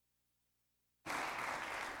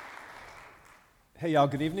Hey, y'all,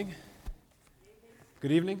 good evening.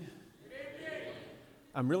 Good evening.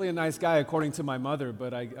 I'm really a nice guy according to my mother,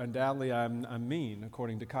 but undoubtedly I'm mean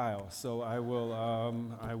according to Kyle. So I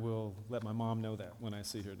will let my mom know that when I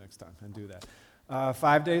see her next time and do that.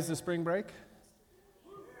 5 days of spring break?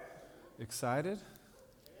 Excited?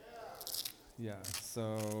 Yeah,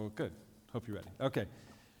 so good. Hope you're ready. Okay.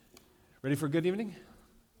 Ready for a good evening?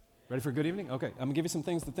 Ready for a good evening? Okay, I'm going to give you some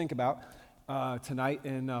things to think about tonight.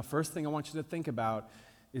 And first thing I want you to think about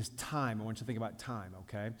is time. I want you to think about time,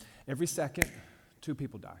 okay? Every second, 2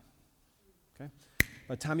 people die, okay?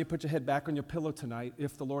 By the time you put your head back on your pillow tonight,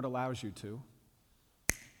 if the Lord allows you to,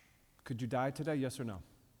 could you die today, yes or no?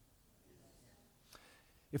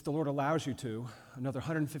 If the Lord allows you to, another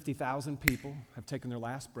 150,000 people have taken their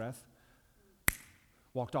last breath,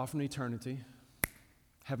 walked off from eternity,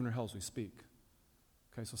 heaven or hell as we speak.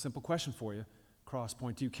 Okay, so simple question for you, cross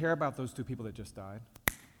point. Do you care about those 2 people that just died?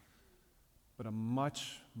 But a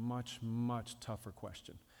much, much, much tougher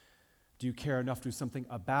question. Do you care enough to do something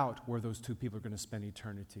about where those 2 people are going to spend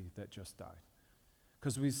eternity that just died?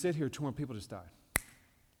 Because we sit here, 2 more people just died.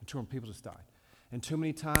 And 2 more people just died. And too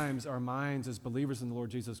many times our minds as believers in the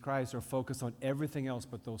Lord Jesus Christ are focused on everything else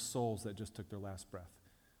but those souls that just took their last breath.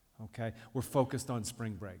 Okay? We're focused on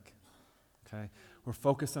spring break. Okay? We're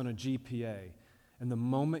focused on a GPA. And the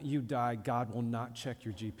moment you die, God will not check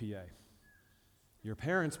your GPA. Your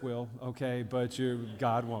parents will, okay, but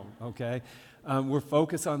God won't, okay? We're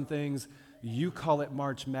focused on things. You call it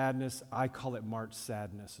March Madness. I call it March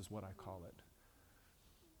Sadness is what I call it.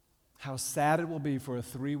 How sad it will be for a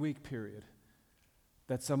 3-week period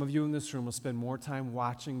that some of you in this room will spend more time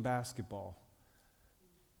watching basketball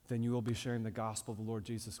than you will be sharing the gospel of the Lord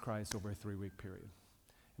Jesus Christ over a 3-week period.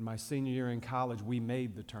 In my senior year in college, we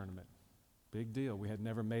made the tournament. Big deal. We had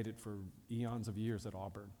never made it for eons of years at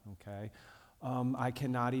Auburn, okay? I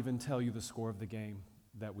cannot even tell you the score of the game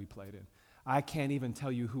that we played in. I can't even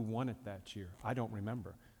tell you who won it that year. I don't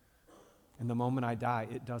remember. And the moment I die,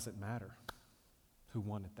 it doesn't matter who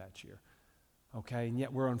won it that year, okay? And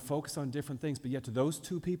yet we're focused on different things, but yet to those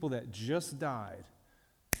 2 people that just died,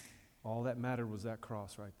 all that mattered was that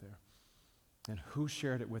cross right there. And who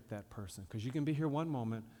shared it with that person? Because you can be here one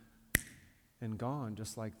moment and gone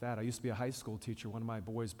just like that. I used to be a high school teacher. One of my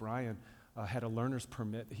boys, Brian, had a learner's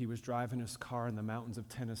permit. He was driving his car in the mountains of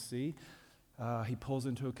Tennessee. He pulls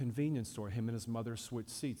into a convenience store. Him and his mother switch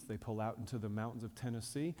seats. They pull out into the mountains of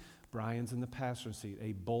Tennessee. Brian's in the passenger seat.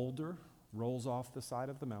 A boulder rolls off the side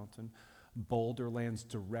of the mountain. Boulder lands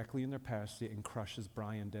directly in their passenger seat and crushes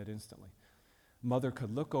Brian dead instantly. Mother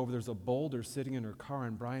could look over. There's a boulder sitting in her car,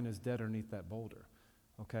 and Brian is dead underneath that boulder.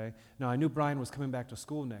 Okay? Now, I knew Brian was coming back to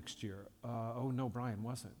school next year. No, Brian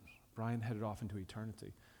wasn't. Brian headed off into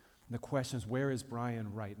eternity. And the question is, where is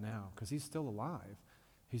Brian right now? Because he's still alive.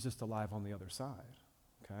 He's just alive on the other side.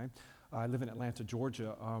 Okay? I live in Atlanta,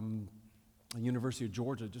 Georgia. University of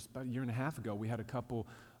Georgia, just about a year and a half ago, we had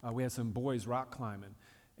we had some boys rock climbing.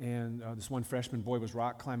 And this one freshman boy was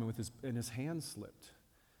rock climbing and his hand slipped.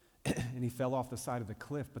 And he fell off the side of the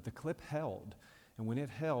cliff, but the cliff held. And when it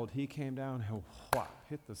held, he came down and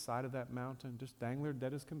hit the side of that mountain, just dang there,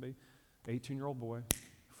 dead as can be. 18-year-old boy,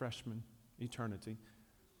 freshman, eternity,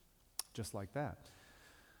 just like that.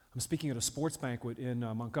 I'm speaking at a sports banquet in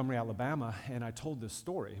Montgomery, Alabama, and I told this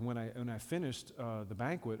story. And when I finished the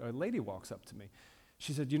banquet, a lady walks up to me.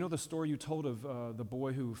 She said, "You know the story you told of the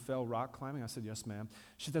boy who fell rock climbing?" I said, "Yes, ma'am."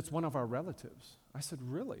 She said, "That's one of our relatives." I said,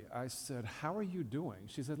 "Really?" I said, "How are you doing?"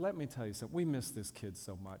 She said, "Let me tell you something. We miss this kid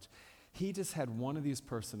so much. He just had one of these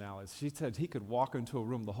personalities." She said he could walk into a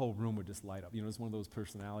room, the whole room would just light up. You know, it's one of those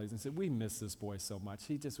personalities. And said, "We miss this boy so much.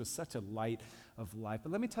 He just was such a light of life.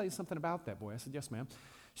 But let me tell you something about that boy." I said, "Yes, ma'am."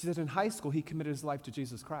 She said, "In high school, he committed his life to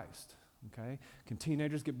Jesus Christ." Okay? Can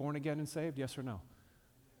teenagers get born again and saved? Yes or no?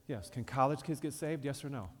 Yes. Can college kids get saved? Yes or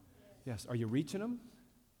no? Yes. Are you reaching them?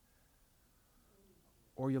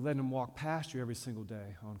 Or are you letting them walk past you every single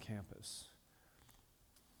day on campus?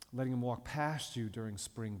 Letting them walk past you during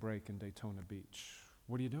spring break in Daytona Beach.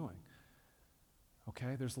 What are you doing?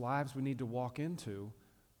 Okay, there's lives we need to walk into,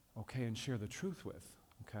 okay, and share the truth with,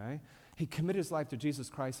 okay? He committed his life to Jesus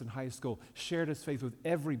Christ in high school, shared his faith with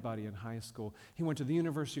everybody in high school. He went to the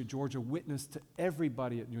University of Georgia, witnessed to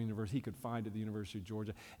everybody at the university he could find at the University of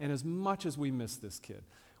Georgia. And as much as we miss this kid,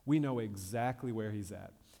 we know exactly where he's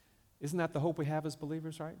at. Isn't that the hope we have as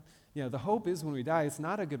believers, right? You know, the hope is when we die, it's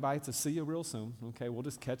not a goodbye, it's a see you real soon. Okay, we'll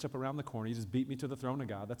just catch up around the corner. You just beat me to the throne of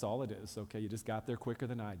God. That's all it is. Okay, you just got there quicker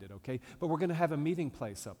than I did. Okay, but we're going to have a meeting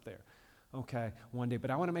place up there. Okay, one day. But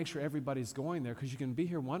I want to make sure everybody's going there because you can be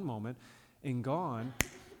here one moment and gone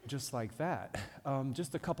just like that.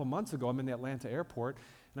 Just a couple months ago, I'm in the Atlanta airport,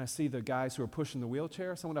 and I see the guys who are pushing the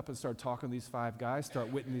wheelchair. Someone up and started talking to these 5 guys,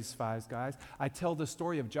 start witnessing these 5 guys. I tell the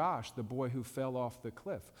story of Josh, the boy who fell off the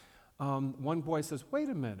cliff. One boy says, wait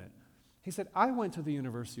a minute. He said, I went to the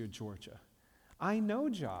University of Georgia. I know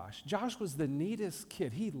Josh. Josh was the neatest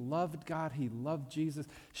kid. He loved God. He loved Jesus,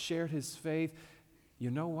 shared his faith. You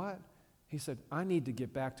know what? He said, I need to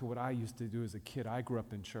get back to what I used to do as a kid. I grew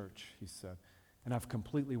up in church, he said, and I've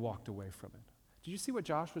completely walked away from it. Did you see what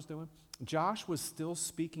Josh was doing? Josh was still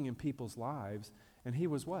speaking in people's lives, and he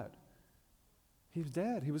was what? He was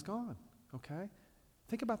dead. He was gone, okay?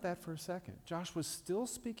 Think about that for a second. Josh was still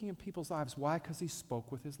speaking in people's lives. Why? Because he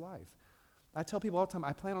spoke with his life. I tell people all the time,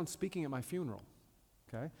 I plan on speaking at my funeral,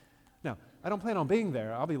 okay? Now, I don't plan on being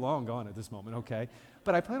there. I'll be long gone at this moment, okay?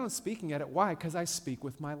 But I plan on speaking at it. Why? Because I speak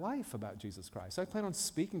with my life about Jesus Christ. I plan on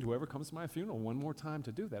speaking to whoever comes to my funeral one more time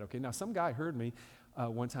to do that, okay? Now, some guy heard me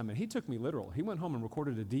one time, and he took me literal. He went home and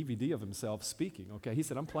recorded a DVD of himself speaking, okay? He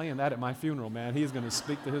said, I'm playing that at my funeral, man. He's going to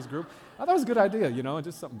speak to his group. I thought it was a good idea,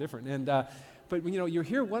 just something different. And but, you're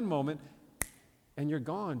here one moment, and you're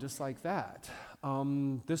gone just like that.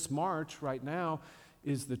 This March, right now,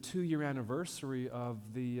 is the 2-year anniversary of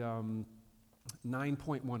the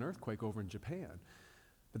 9.1 earthquake over in Japan.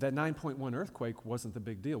 But that 9.1 earthquake wasn't the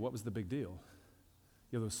big deal. What was the big deal?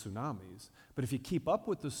 Those tsunamis. But if you keep up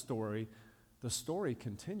with the story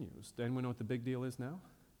continues. Does anyone know what the big deal is now?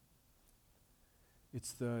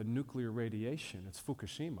 It's the nuclear radiation. It's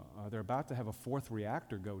Fukushima. They're about to have a 4th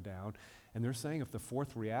reactor go down, and they're saying if the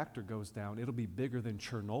 4th reactor goes down, it'll be bigger than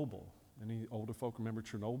Chernobyl. Any older folk remember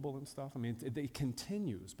Chernobyl and stuff? I mean, it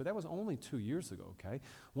continues, but that was only 2 years ago, okay?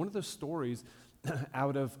 One of the stories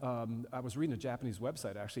out of, I was reading a Japanese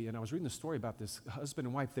website, actually, and I was reading the story about this husband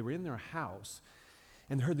and wife. They were in their house,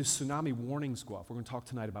 and they heard the tsunami warnings go off. We're going to talk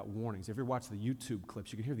tonight about warnings. If you ever watch the YouTube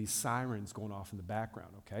clips, you can hear these sirens going off in the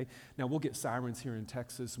background, okay? Now, we'll get sirens here in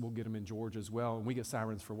Texas. We'll get them in Georgia as well, and we get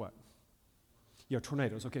sirens for what?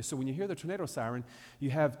 Tornadoes. Okay, so when you hear the tornado siren, you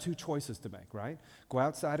have 2 choices to make, right? Go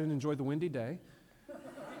outside and enjoy the windy day,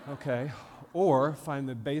 okay, or find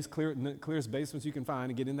the clearest basements you can find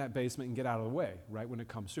and get in that basement and get out of the way, right, when it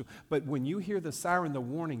comes through. But when you hear the siren, the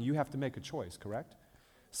warning, you have to make a choice, correct?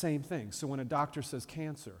 Same thing. So when a doctor says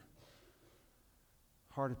cancer,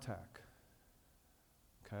 heart attack,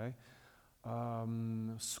 okay,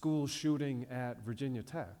 school shooting at Virginia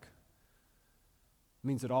Tech,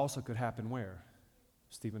 means it also could happen where?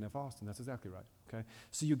 Stephen F. Austin, that's exactly right, okay?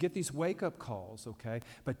 So you get these wake-up calls, okay?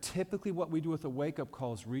 But typically what we do with a wake-up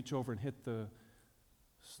call is reach over and hit the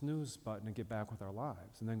snooze button and get back with our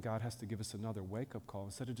lives. And then God has to give us another wake-up call.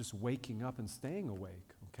 Instead of just waking up and staying awake,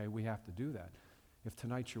 okay, we have to do that. If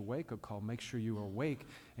tonight's your wake-up call, make sure you are awake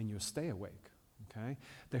and you stay awake, okay?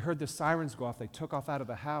 They heard the sirens go off. They took off out of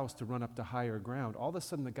the house to run up to higher ground. All of a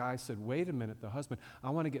sudden the guy said, wait a minute, the husband, I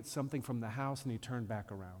want to get something from the house, and he turned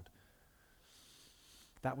back around.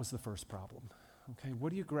 That was the first problem. Okay,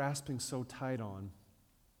 what are you grasping so tight on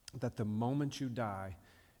that the moment you die,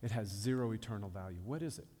 it has 0 eternal value? What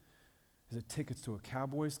is it? Is it tickets to a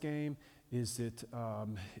Cowboys game? Is it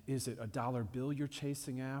a dollar bill you're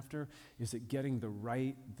chasing after? Is it getting the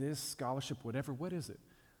right, this scholarship, whatever? What is it?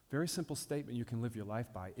 Very simple statement you can live your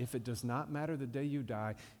life by. If it does not matter the day you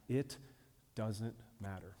die, it doesn't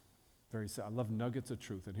matter. I love nuggets of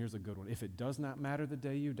truth, and here's a good one. If it does not matter the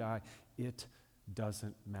day you die, it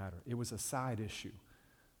doesn't matter. It was a side issue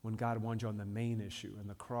when God wanted you on the main issue, and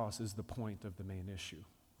the cross is the point of the main issue,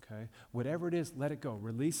 okay? Whatever it is, let it go.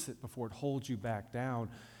 Release it before it holds you back down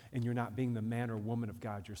and you're not being the man or woman of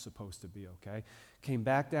God you're supposed to be, okay? Came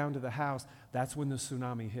back down to the house. That's when the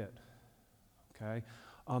tsunami hit, okay?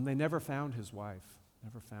 They never found his wife,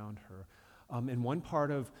 never found her. In one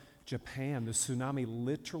part of Japan, the tsunami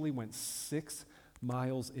literally went 6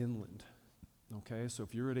 miles inland, okay? So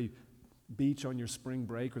if you're at a beach on your spring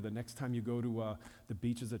break or the next time you go to the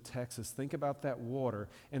beaches of Texas, think about that water.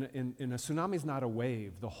 And a tsunami is not a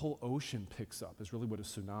wave. The whole ocean picks up is really what a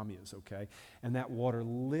tsunami is, okay? And that water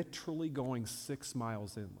literally going 6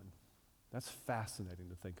 miles inland. That's fascinating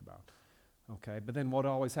to think about, okay? But then what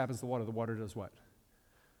always happens to the water? The water does what?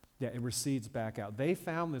 Yeah, it recedes back out. They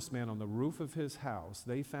found this man on the roof of his house.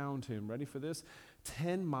 They found him, ready for this?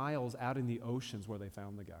 10 miles out in the oceans where they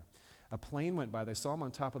found the guy. A plane went by. They saw him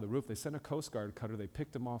on top of the roof. They sent a Coast Guard cutter. They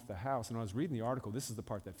picked him off the house. And when I was reading the article, this is the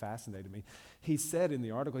part that fascinated me. He said in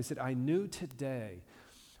the article, he said, I knew today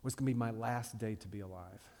was going to be my last day to be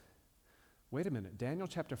alive. Wait a minute. Daniel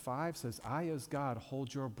chapter 5 says, I as God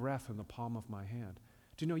hold your breath in the palm of my hand.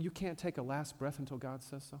 Do you know you can't take a last breath until God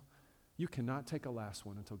says so? You cannot take a last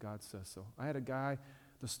one until God says so. I had a guy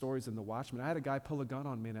the stories in The Watchmen. I had a guy pull a gun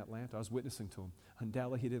on me in Atlanta. I was witnessing to him.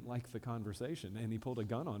 Undoubtedly, he didn't like the conversation, and he pulled a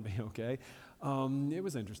gun on me, okay? It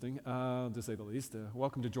was interesting, to say the least.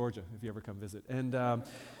 Welcome to Georgia, if you ever come visit.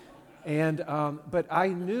 But I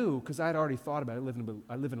knew, because I had already thought about it,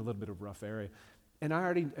 I live in a little bit of a rough area, and I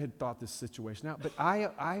already had thought this situation out. But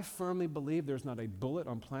I firmly believe there's not a bullet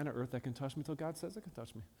on planet Earth that can touch me until God says it can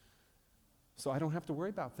touch me. So I don't have to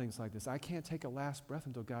worry about things like this. I can't take a last breath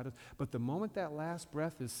until God is. But the moment that last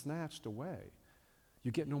breath is snatched away,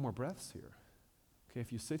 you get no more breaths here. Okay,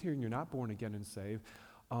 if you sit here and you're not born again and saved,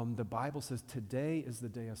 the Bible says today is the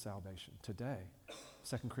day of salvation. Today,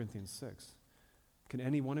 2 Corinthians 6. Can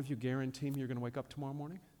any one of you guarantee me you're going to wake up tomorrow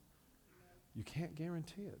morning? You can't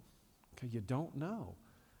guarantee it. Okay, you don't know.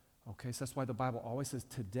 Okay, so that's why the Bible always says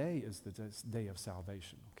today is the day of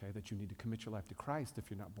salvation, okay, that you need to commit your life to Christ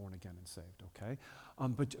if you're not born again and saved, okay?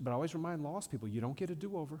 But I always remind lost people, you don't get a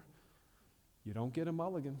do-over. You don't get a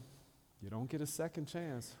mulligan. You don't get a second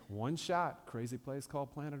chance. One shot, crazy place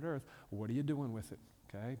called planet Earth. What are you doing with it,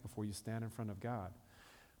 okay, before you stand in front of God?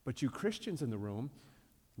 But you Christians in the room,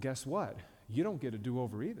 guess what? You don't get a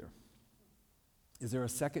do-over either. Is there a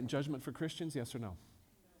second judgment for Christians, yes or no?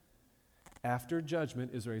 After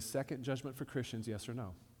judgment, is there a second judgment for Christians, yes or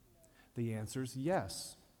no? The answer is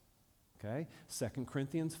yes. Okay? 2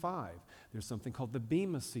 Corinthians 5. There's something called the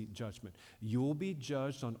Bema Seat judgment. You'll be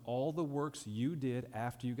judged on all the works you did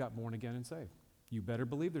after you got born again and saved. You better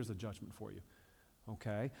believe there's a judgment for you.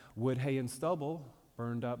 Okay? Wood, hay, and stubble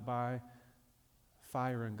burned up by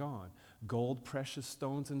fire and gone. Gold, precious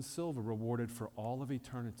stones, and silver rewarded for all of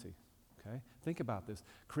eternity. Okay? Think about this.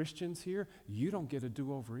 Christians here, you don't get a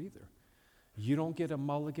do-over either. You don't get a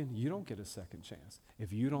mulligan. You don't get a second chance.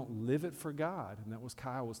 If you don't live it for God, and that was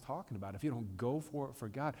Kyle was talking about, if you don't go for it for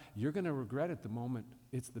God, you're going to regret it the moment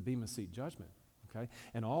it's the Bema Seat judgment, okay?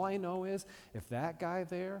 And all I know is if that guy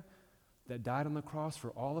there that died on the cross for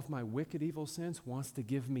all of my wicked, evil sins wants to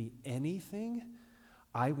give me anything,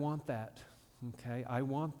 I want that, okay? I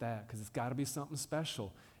want that because it's got to be something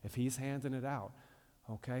special if he's handing it out,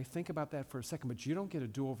 okay? Think about that for a second, but you don't get a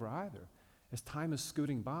do-over either. As time is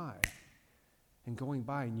scooting by, and going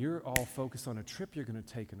by, and you're all focused on a trip you're going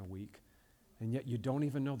to take in a week, and yet you don't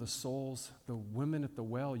even know the souls, the women at the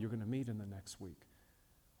well you're going to meet in the next week.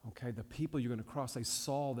 Okay, the people you're going to cross, a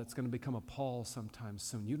Saul that's going to become a Paul sometime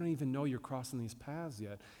soon. You don't even know you're crossing these paths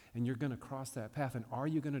yet, and you're going to cross that path. And are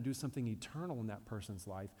you going to do something eternal in that person's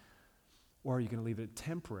life, or are you going to leave it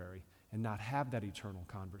temporary and not have that eternal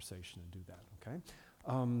conversation and do that,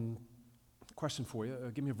 okay? Question for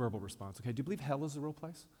you. Give me a verbal response, okay? Do you believe hell is a real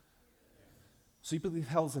place? So you believe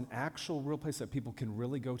hell is an actual real place that people can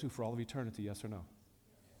really go to for all of eternity, yes or no?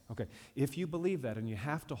 Okay, if you believe that, and you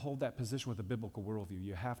have to hold that position with a biblical worldview,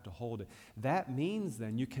 you have to hold it. That means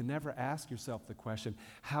then you can never ask yourself the question,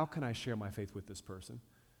 how can I share my faith with this person?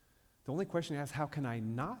 The only question you ask, how can I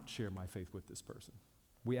not share my faith with this person?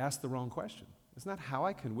 We ask the wrong question. It's not how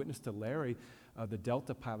I can witness to Larry, the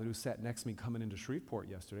Delta pilot who sat next to me coming into Shreveport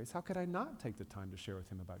yesterday. It's how could I not take the time to share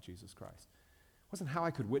with him about Jesus Christ? It wasn't how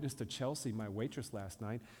I could witness to Chelsea, my waitress last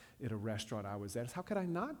night at a restaurant I was at. It's how could I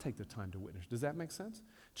not take the time to witness? Does that make sense?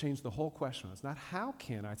 Change the whole question. It's not how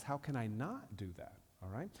can I, it's how can I not do that, all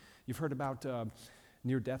right? You've heard about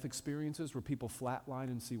near-death experiences where people flatline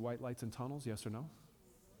and see white lights in tunnels, yes or no?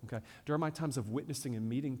 Okay. During my times of witnessing and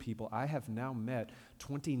meeting people, I have now met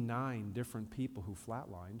 29 different people who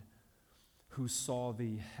flatlined, who saw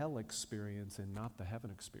the hell experience and not the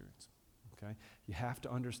heaven experience. Okay? You have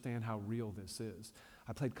to understand how real this is.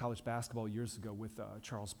 I played college basketball years ago with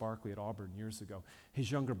Charles Barkley at Auburn years ago.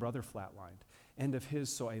 His younger brother flatlined. End of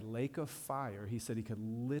his saw a lake of fire. He said he could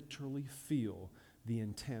literally feel the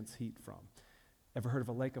intense heat from. Ever heard of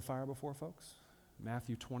a lake of fire before, folks?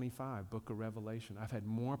 Matthew 25, book of Revelation. I've had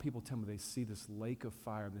more people tell me they see this lake of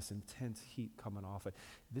fire and this intense heat coming off it.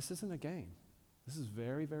 This isn't a game. This is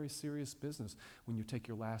very, very serious business when you take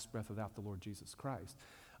your last breath without the Lord Jesus Christ.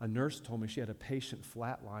 A nurse told me she had a patient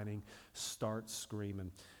flatlining, start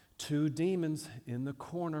screaming, 2 demons in the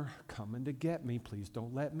corner coming to get me. Please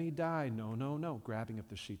don't let me die. No, no, no. Grabbing up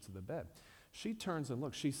the sheets of the bed. She turns and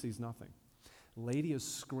looks. She sees nothing. Lady is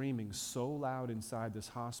screaming so loud inside this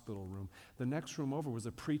hospital room. The next room over was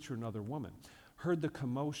a preacher, another woman. Heard the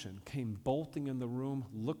commotion, came bolting in the room,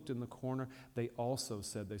 looked in the corner. They also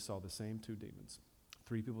said they saw the same 2 demons.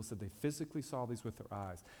 3 people said they physically saw these with their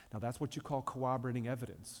eyes. Now that's what you call corroborating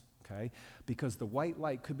evidence, okay? Because the white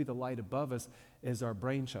light could be the light above us as our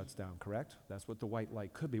brain shuts down, correct? That's what the white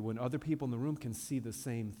light could be. When other people in the room can see the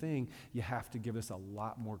same thing, you have to give this a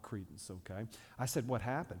lot more credence, okay? I said, what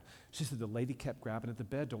happened? She said, the lady kept grabbing at the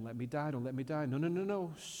bed. Don't let me die, don't let me die. No, no, no,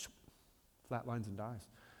 no. Shh. flatlines and dies.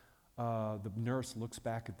 The nurse looks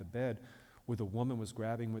back at the bed where the woman was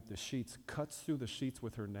grabbing with the sheets, cuts through the sheets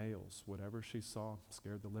with her nails. Whatever she saw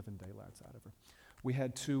scared the living daylights out of her. We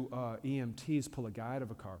had 2 EMTs pull a guy out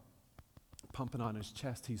of a car, pumping on his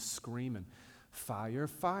chest. He's screaming, fire,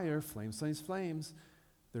 fire, flames, flames, flames.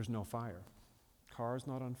 There's no fire. Car's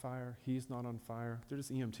not on fire. He's not on fire. They're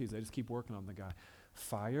just EMTs. They just keep working on the guy.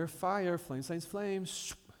 Fire, fire, flames, flames,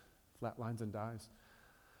 flames. Flatlines and dies.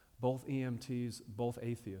 Both EMTs, both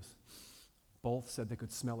atheists, both said they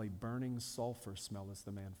could smell a burning sulfur smell as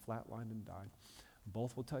the man flatlined and died.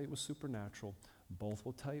 Both will tell you it was supernatural. Both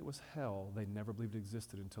will tell you it was hell. They never believed it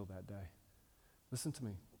existed until that day. Listen to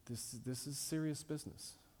me. This is serious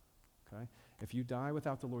business. Okay? If you die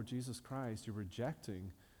without the Lord Jesus Christ, you're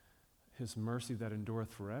rejecting his mercy that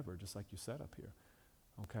endureth forever, just like you said up here.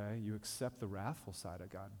 Okay? You accept the wrathful side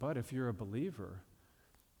of God. But if you're a believer,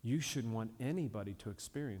 you shouldn't want anybody to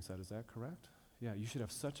experience that. Is that correct? Yeah, you should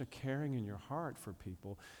have such a caring in your heart for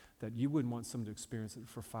people that you wouldn't want someone to experience it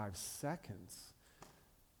for 5 seconds,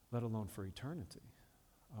 let alone for eternity.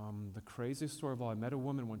 The craziest story of all, I met a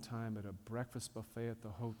woman one time at a breakfast buffet at the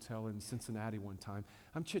hotel in Cincinnati one time.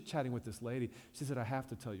 I'm chit-chatting with this lady. She said, I have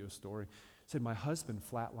to tell you a story. She said, my husband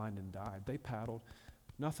flatlined and died. They paddled.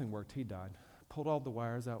 Nothing worked. He died. Pulled all the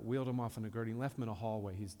wires out, wheeled him off in a gurney, left him in a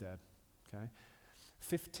hallway. He's dead. Okay?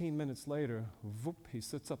 15 minutes later, whoop, he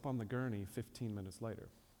sits up on the gurney 15 minutes later.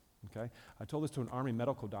 Okay? I told this to an Army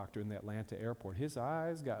medical doctor in the Atlanta airport. His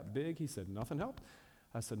eyes got big. He said, nothing helped.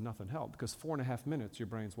 I said, nothing helped, because 4.5 minutes, your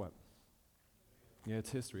brain's what? Yeah, it's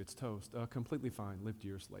history, it's toast. Completely fine, lived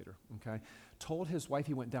years later, okay? Told his wife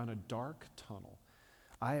he went down a dark tunnel.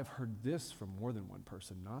 I have heard this from more than one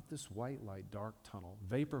person, not this white light, dark tunnel,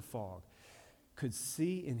 vapor fog. Could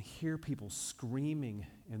see and hear people screaming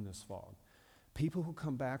in this fog. People who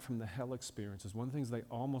come back from the hell experiences, one of the things they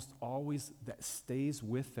almost always, that stays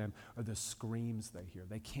with them are the screams they hear.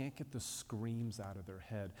 They can't get the screams out of their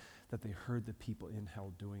head that they heard the people in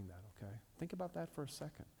hell doing that, okay? Think about that for a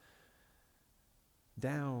second.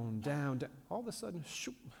 Down, down, down. All of a sudden,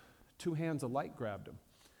 shoop, 2 hands of light grabbed him.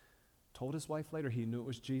 Told his wife later he knew it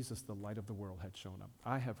was Jesus, the light of the world had shown up.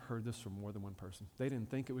 I have heard this from more than one person. They didn't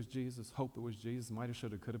think it was Jesus, hope it was Jesus, might have,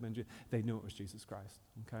 should have, could have been Jesus. They knew it was Jesus Christ,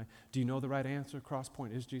 okay? Do you know the right answer? Cross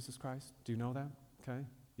point is Jesus Christ. Do you know that? Okay?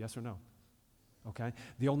 Yes or no? Okay?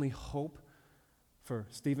 The only hope for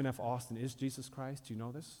Stephen F. Austin is Jesus Christ. Do you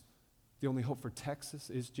know this? The only hope for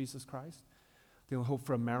Texas is Jesus Christ. The only hope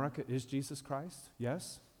for America is Jesus Christ.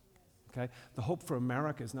 Yes? Okay? The hope for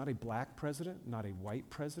America is not a black president, not a white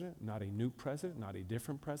president, not a new president, not a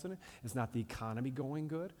different president. It's not the economy going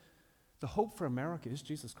good. The hope for America is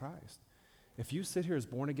Jesus Christ. If you sit here as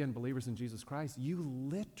born-again believers in Jesus Christ, you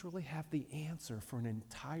literally have the answer for an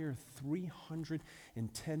entire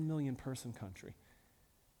 310 million person country.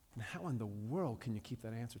 And how in the world can you keep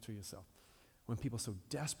that answer to yourself when people so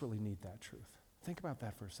desperately need that truth? Think about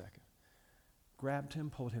that for a second. Grabbed him,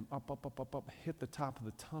 pulled him up, hit the top of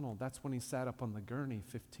the tunnel. That's when he sat up on the gurney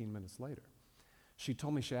 15 minutes later. She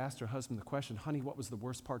told me, she asked her husband the question, honey, what was the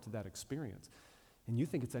worst part to that experience? And you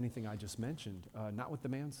think it's anything I just mentioned, not what the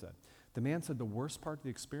man said. The man said the worst part of the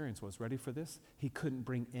experience was, ready for this? He couldn't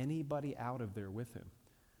bring anybody out of there with him.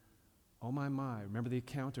 Oh my. Remember the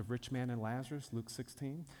account of rich man and Lazarus, Luke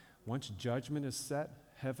 16? Once judgment is set,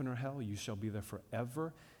 heaven or hell, you shall be there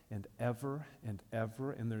forever and ever and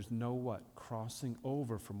ever, and there's no what? Crossing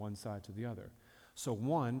over from one side to the other. So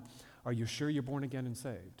one, are you sure you're born again and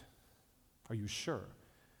saved? Are you sure?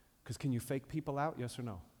 Because can you fake people out, yes or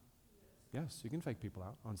no? Yes, you can fake people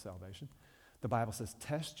out on salvation. The Bible says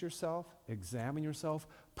test yourself, examine yourself,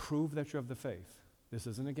 prove that you're of the faith. This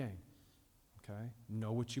isn't a game, okay?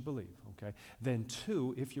 Know what you believe, okay? Then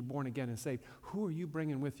two, if you're born again and saved, who are you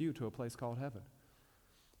bringing with you to a place called heaven?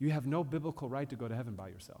 You have no biblical right to go to heaven by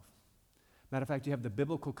yourself. Matter of fact, you have the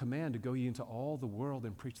biblical command to go ye into all the world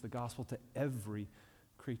and preach the gospel to every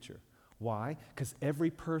creature. Why? Because every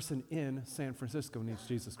person in San Francisco needs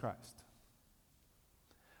Jesus Christ.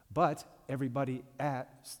 But everybody at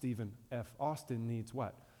Stephen F. Austin needs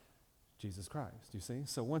what? Jesus Christ, you see?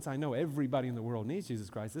 So once I know everybody in the world needs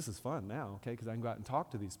Jesus Christ, this is fun now, okay? Because I can go out and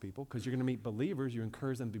talk to these people, because you're going to meet believers. You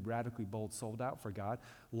encourage them to be radically bold, sold out for God.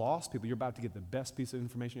 Lost people, you're about to get the best piece of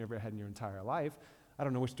information you ever had in your entire life. I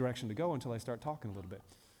don't know which direction to go until I start talking a little bit,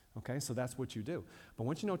 okay? So that's what you do. But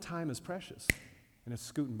once you know time is precious and it's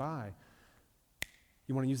scooting by,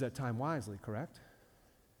 you want to use that time wisely, correct?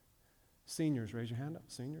 Seniors, raise your hand up.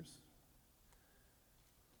 Seniors?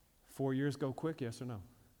 4 years go quick, yes or no?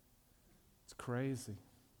 It's crazy.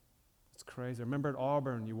 It's crazy. I remember at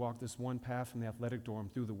Auburn, you walk this one path from the athletic dorm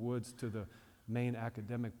through the woods to the main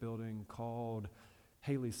academic building called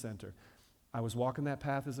Haley Center. I was walking that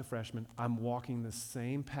path as a freshman. I'm walking the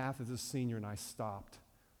same path as a senior, and I stopped.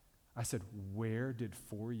 I said, where did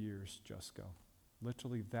 4 years just go?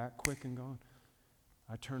 Literally that quick and gone.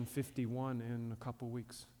 I turned 51 in a couple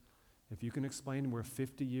weeks. If you can explain where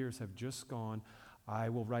 50 years have just gone, I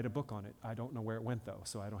will write a book on it. I don't know where it went, though,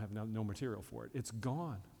 so I don't have no material for it. It's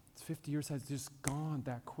gone. 50 years has just gone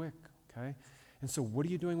that quick, okay? And so what are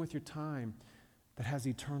you doing with your time that has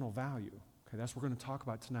eternal value? Okay, that's what we're going to talk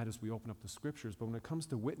about tonight as we open up the scriptures. But when it comes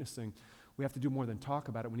to witnessing, we have to do more than talk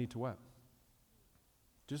about it. We need to what?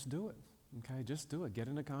 Just do it. Okay, just do it. Get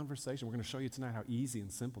in a conversation. We're going to show you tonight how easy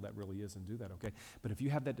and simple that really is and do that, okay? But if you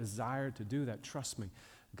have that desire to do that, trust me,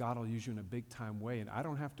 God will use you in a big time way. And I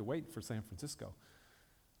don't have to wait for San Francisco,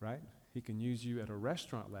 right? He can use you at a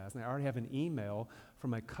restaurant last night. I already have an email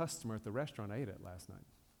from a customer at the restaurant I ate at last night.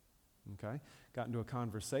 Okay? Got into a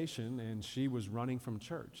conversation, and she was running from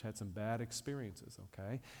church, had some bad experiences,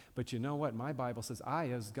 okay? But you know what? My Bible says, I,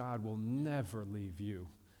 as God, will never leave you,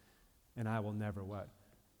 and I will never what?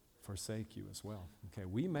 Forsake you as well. Okay?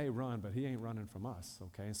 We may run, but he ain't running from us,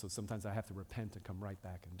 okay? So sometimes I have to repent and come right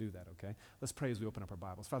back and do that, okay? Let's pray as we open up our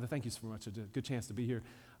Bibles. Father, thank you so much. It's a good chance to be here.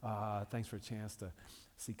 Thanks for a chance to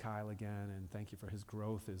see Kyle again, and thank you for his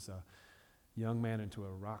growth as a young man into a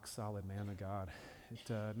rock-solid man of God.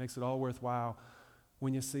 It makes it all worthwhile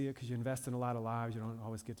when you see it, because you invest in a lot of lives. You don't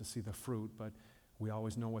always get to see the fruit, but we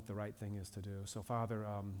always know what the right thing is to do. So, Father,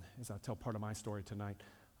 as I tell part of my story tonight,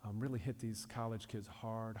 really hit these college kids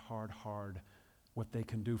hard, what they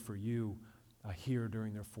can do for you here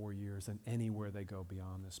during their 4 years and anywhere they go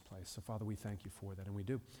beyond this place. So, Father, we thank you for that, and we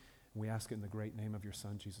do. And we ask it in the great name of your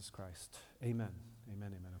Son, Jesus Christ. Amen.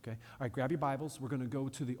 Amen, amen, okay? All right, grab your Bibles. We're going to go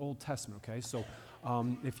to the Old Testament, okay? So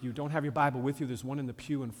if you don't have your Bible with you, there's one in the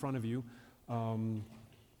pew in front of you,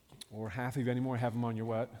 or half of you anymore have them on your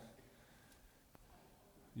what?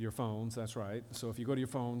 Your phones, that's right. So if you go to your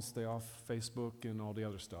phones, stay off Facebook and all the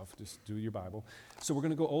other stuff. Just do your Bible. So we're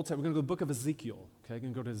going to go Old Testament. We're going to go to the book of Ezekiel, okay? We're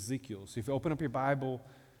going to go to Ezekiel. So if you open up your Bible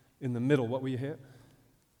in the middle, what will you hit?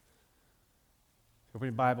 Open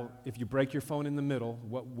your Bible. If you break your phone in the middle,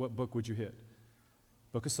 what book would you hit?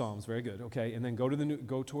 Book of Psalms. Very good. Okay, and then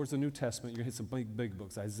go towards the New Testament. You're going to hit some big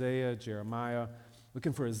books. Isaiah, Jeremiah.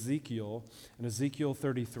 Looking for Ezekiel, and Ezekiel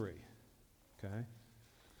 33. Okay.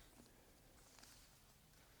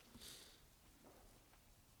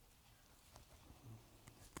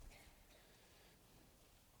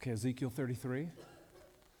 Okay, Ezekiel 33. And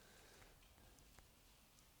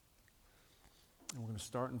we're going to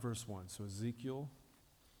start in verse 1. So Ezekiel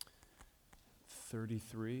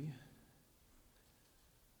 33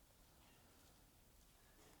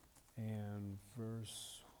 and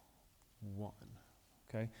verse 1.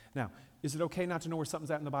 Okay? Now, is it okay not to know where something's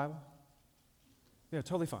at in the Bible? Yeah,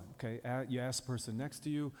 totally fine. Okay, you ask the person next to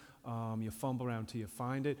you, you fumble around till you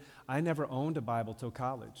find it. I never owned a Bible till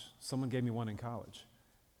college. Someone gave me one in college.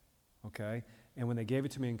 Okay? And when they gave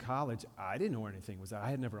it to me in college, I didn't know where anything was at. I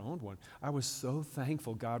had never owned one. I was so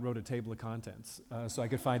thankful God wrote a table of contents so I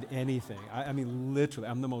could find anything. I mean, literally,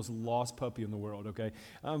 I'm the most lost puppy in the world, okay?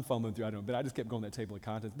 I'm fumbling through, I don't know, but I just kept going that table of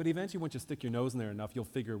contents. But eventually, once you stick your nose in there enough, you'll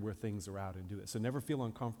figure where things are out and do it. So never feel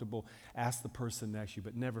uncomfortable. Ask the person next to you,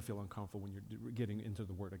 but never feel uncomfortable when you're getting into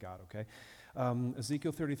the Word of God, okay?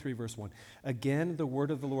 Ezekiel 33, verse 1. Again, the word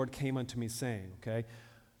of the Lord came unto me, saying, okay?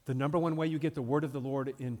 The number one way you get the word of the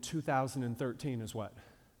Lord in 2013 is what?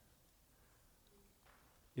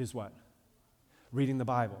 Is what? Reading the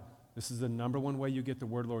Bible. This is the number one way you get the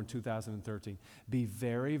word of the Lord in 2013. Be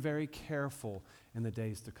very, very careful in the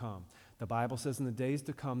days to come. The Bible says in the days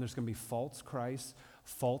to come there's going to be false Christs,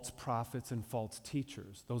 false prophets, and false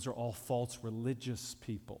teachers. Those are all false religious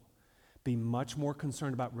people. Be much more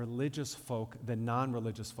concerned about religious folk than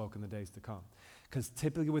non-religious folk in the days to come. Because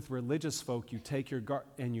typically with religious folk, you take your guard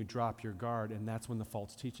and you drop your guard, and that's when the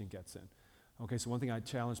false teaching gets in. Okay, so one thing I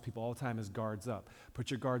challenge people all the time is guards up.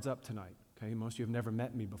 Put your guards up tonight, okay? Most of you have never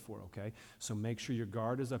met me before, okay? So make sure your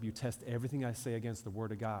guard is up. You test everything I say against the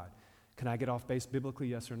Word of God. Can I get off base biblically,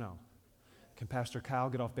 yes or no? Can Pastor Kyle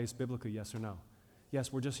get off base biblically, yes or no?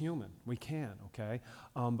 Yes, we're just human. We can, okay?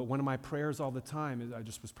 But one of my prayers all the time, is I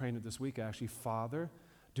just was praying it this week actually, Father,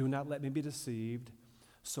 do not let me be deceived.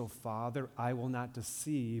 So, Father, I will not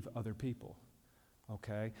deceive other people,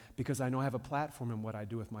 okay? Because I know I have a platform in what I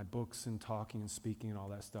do with my books and talking and speaking and all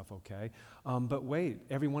that stuff, okay? But wait,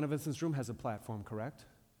 every one of us in this room has a platform, correct?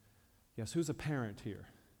 Yes, who's a parent here?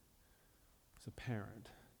 Who's a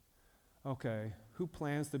parent? Okay, who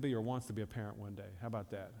plans to be or wants to be a parent one day? How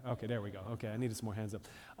about that? Okay, there we go. Okay, I needed some more hands up.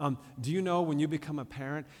 Do you know when you become a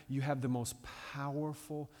parent, you have the most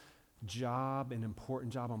powerful job, an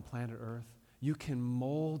important job on planet Earth? You can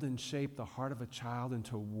mold and shape the heart of a child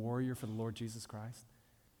into a warrior for the Lord Jesus Christ?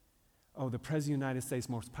 Oh, the President of the United States,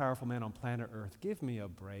 most powerful man on planet Earth. Give me a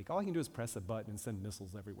break. All he can do is press a button and send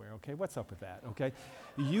missiles everywhere, okay? What's up with that, okay?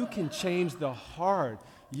 You can change the heart.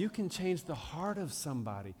 You can change the heart of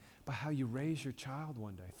somebody by how you raise your child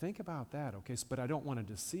one day. Think about that, okay? But I don't want to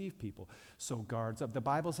deceive people, so guards up. The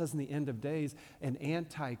Bible says in the end of days, an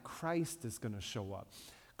antichrist is going to show up.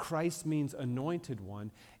 Christ means anointed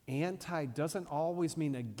one. Anti doesn't always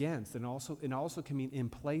mean against, and it also can mean in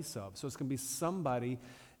place of. So it's going to be somebody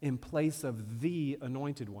in place of the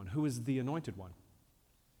anointed one. Who is the anointed one?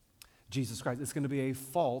 Jesus Christ. It's going to be a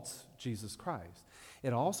false Jesus Christ.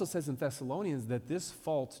 It also says in Thessalonians that this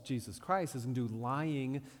false Jesus Christ is going to do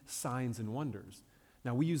lying signs and wonders.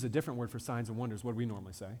 Now, we use a different word for signs and wonders. What do we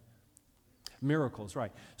normally say? Miracles,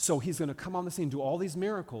 right. So he's going to come on the scene, do all these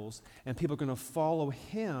miracles, and people are going to follow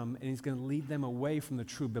him, and he's going to lead them away from the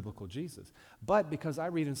true biblical Jesus. But because I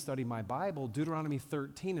read and study my Bible, Deuteronomy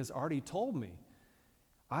 13 has already told me,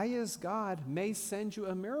 I, as God, may send you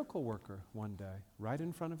a miracle worker one day, right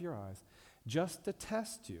in front of your eyes, just to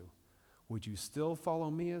test you. Would you still follow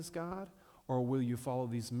me as God, or will you follow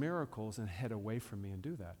these miracles and head away from me and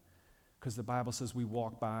do that? Because the Bible says we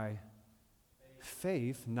walk by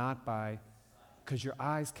faith, not by, because your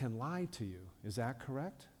eyes can lie to you. Is that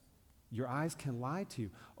correct? Your eyes can lie to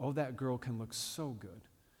you. Oh, that girl can look so good.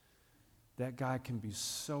 That guy can be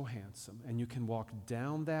so handsome, and you can walk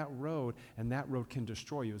down that road, and that road can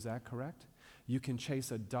destroy you. Is that correct? You can chase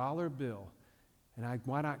a dollar bill, and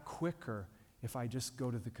why not quicker if I just go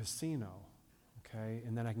to the casino, okay?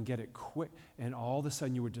 And then I can get it quick, and all of a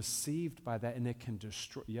sudden you were deceived by that, and it can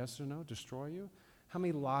destroy, yes or no, destroy you? How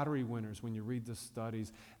many lottery winners, when you read the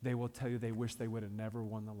studies, they will tell you they wish they would have never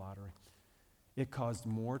won the lottery. It caused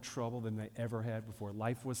more trouble than they ever had before.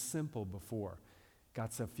 Life was simple before.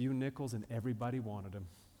 Got a few nickels and everybody wanted them.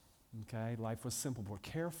 Okay, life was simple, but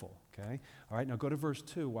careful. Okay, all right, now go to verse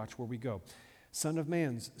 2. Watch where we go. Son of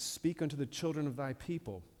man, speak unto the children of thy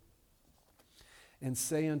people, and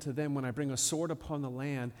say unto them, when I bring a sword upon the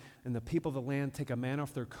land, and the people of the land take a man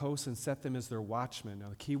off their coast and set them as their watchmen. Now,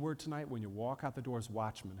 the key word tonight, when you walk out the door, is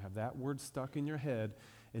watchman. Have that word stuck in your head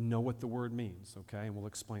and know what the word means, okay? And we'll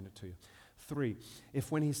explain it to you. 3,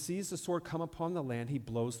 if when he sees the sword come upon the land, he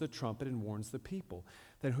blows the trumpet and warns the people,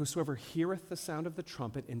 then whosoever heareth the sound of the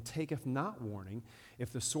trumpet and taketh not warning,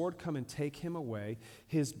 if the sword come and take him away,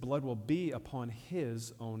 his blood will be upon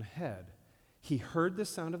his own head. He heard the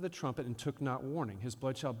sound of the trumpet and took not warning. His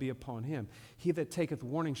blood shall be upon him. He that taketh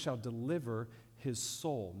warning shall deliver his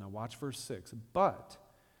soul. Now watch verse 6. But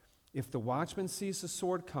if the watchman sees the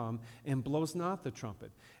sword come and blows not the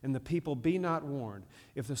trumpet, and the people be not warned,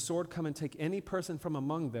 if the sword come and take any person from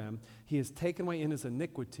among them, he is taken away in his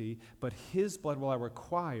iniquity, but his blood will I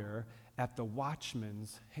require at the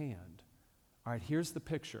watchman's hand. All right, here's the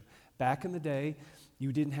picture. Back in the day,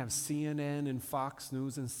 you didn't have CNN and Fox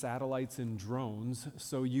News and satellites and drones,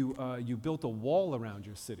 so you built a wall around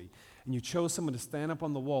your city, and you chose someone to stand up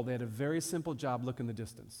on the wall. They had a very simple job: look in the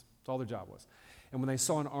distance. That's all their job was. And when they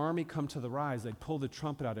saw an army come to the rise, they'd pull the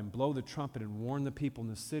trumpet out and blow the trumpet and warn the people in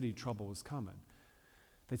the city trouble was coming.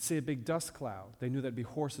 They'd see a big dust cloud. They knew that'd be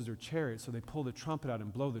horses or chariots, so they'd pull the trumpet out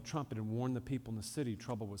and blow the trumpet and warn the people in the city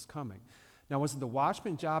trouble was coming. Now, was it the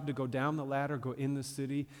watchman's job to go down the ladder, go in the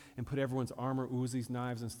city, and put everyone's armor, Uzis,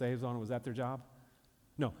 knives, and staves on? Was that their job?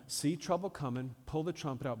 No. See trouble coming, pull the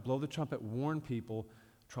trumpet out, blow the trumpet, warn people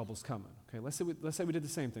trouble's coming. Okay, let's say we did the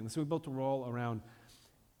same thing. Let's say we built a wall around,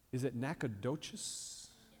 is it Nacogdoches?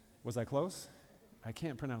 Was I close? I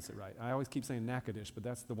can't pronounce it right. I always keep saying Natchitoches, but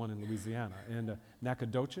that's the one in Louisiana. And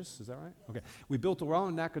Nacogdoches, is that right? Okay. We built a wall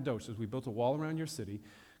in Nacogdoches. We built a wall around your city,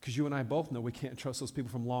 because you and I both know we can't trust those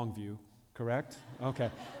people from Longview. Correct? Okay.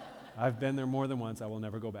 I've been there more than once. I will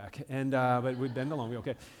never go back. And but we've been to Longview.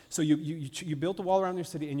 Okay. So you built a wall around your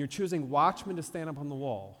city, and you're choosing watchmen to stand up on the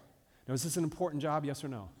wall. Now, is this an important job, yes or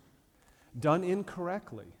no? Done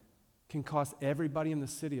incorrectly can cost everybody in the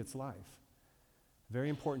city its life. Very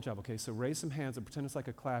important job. Okay, so raise some hands and pretend it's like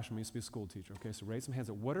a classroom. I used to be a school teacher. Okay, so raise some hands.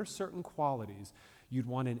 What are certain qualities you'd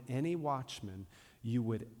want in any watchman you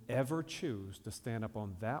would ever choose to stand up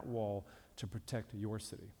on that wall to protect your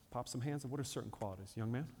city? Pop some hands. What are certain qualities?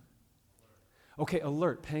 Young man? Okay,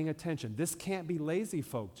 alert, paying attention. This can't be lazy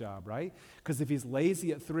folk job, right? Because if he's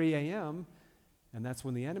lazy at 3 a.m., and that's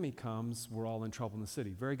when the enemy comes, we're all in trouble in the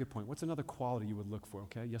city. Very good point. What's another quality you would look for?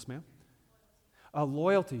 Okay, yes, ma'am?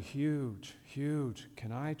 Loyalty, huge, huge.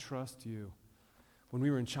 Can I trust you? When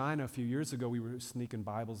we were in China a few years ago, we were sneaking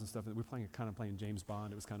Bibles and stuff. We were playing James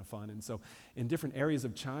Bond. It was kind of fun. And so in different areas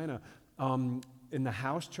of China, In the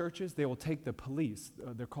house churches, they will take the police.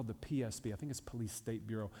 They're called the PSB. I think it's Police State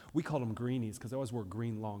Bureau. We called them greenies because they always wore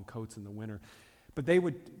green long coats in the winter. But they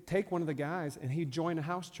would take one of the guys, and he'd join a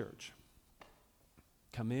house church.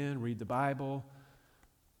 Come in, read the Bible.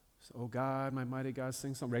 So, oh God, my mighty God,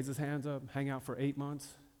 sing something. Raise his hands up, hang out for 8 months.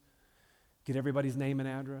 Get everybody's name and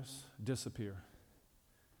address, disappear.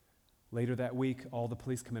 Later that week, all the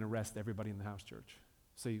police come in and arrest everybody in the house church.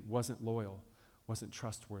 See, wasn't loyal, wasn't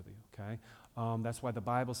trustworthy, okay? That's why the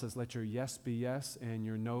Bible says, let your yes be yes and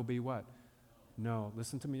your no be what? No.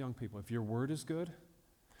 Listen to me, young people. If your word is good,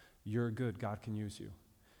 you're good. God can use you.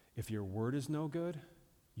 If your word is no good,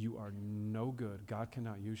 you are no good. God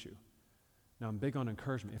cannot use you. Now, I'm big on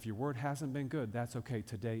encouragement. If your word hasn't been good, that's okay.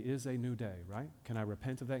 Today is a new day, right? Can I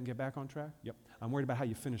repent of that and get back on track? Yep. I'm worried about how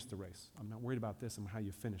you finish the race. I'm not worried about this. I'm how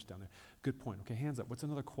you finish down there. Good point. Okay, hands up. What's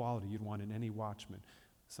another quality you'd want in any watchman?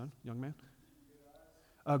 Son, young man?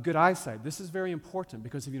 Good eyesight. This is very important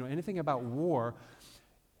because if you know anything about war,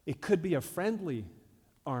 it could be a friendly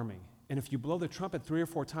army. And if you blow the trumpet 3 or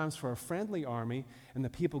 4 times for a friendly army and the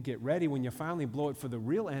people get ready, when you finally blow it for the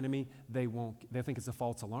real enemy, they think it's a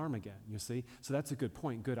false alarm again, you see? So that's a good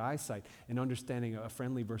point, good eyesight and understanding a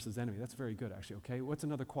friendly versus enemy. That's very good, actually, okay? What's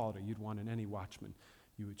another quality you'd want in any watchman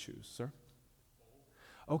you would choose, sir?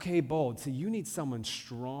 Okay, bold. See, you need someone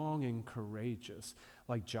strong and courageous,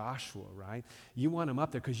 like Joshua, right? You want him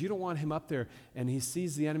up there because you don't want him up there and he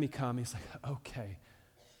sees the enemy come. He's like, okay,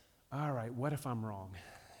 all right, what if I'm wrong?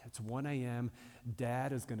 It's 1 a.m.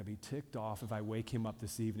 Dad is going to be ticked off if I wake him up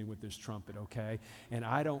this evening with this trumpet, okay? And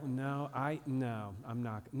I don't know. I'm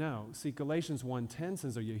not. No. See, Galatians 1:10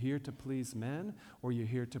 says, are you here to please men or are you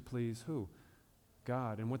here to please who?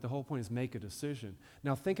 God. And what the whole point is, make a decision.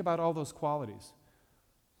 Now, think about all those qualities.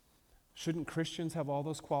 Shouldn't Christians have all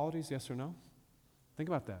those qualities, yes or no? Think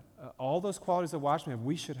about that. All those qualities that watchmen have,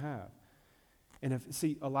 we should have. And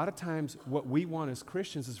see, a lot of times what we want as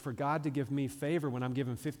Christians is for God to give me favor when I'm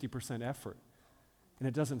giving 50% effort. And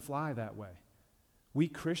it doesn't fly that way. We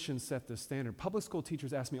Christians set the standard. Public school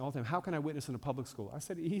teachers ask me all the time, how can I witness in a public school? I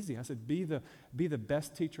said, easy. I said, be the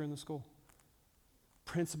best teacher in the school.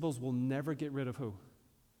 Principals will never get rid of who?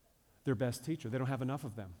 Their best teacher. They don't have enough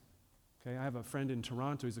of them. Okay, I have a friend in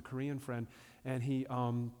Toronto. He's a Korean friend, and he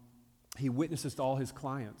witnesses to all his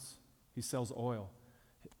clients. He sells oil.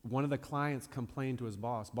 One of the clients complained to his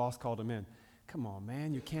boss. Boss called him in. Come on,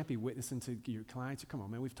 man, you can't be witnessing to your clients. Come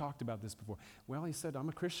on, man, we've talked about this before. Well, he said, I'm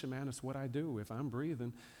a Christian, man. It's what I do. If I'm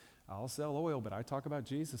breathing, I'll sell oil, but I talk about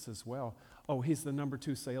Jesus as well. Oh, he's the number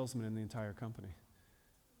 2 salesman in the entire company.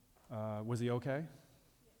 Was he okay?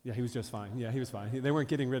 Yeah, he was just fine. Yeah, he was fine. They weren't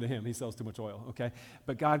getting rid of him. He sells too much oil, okay?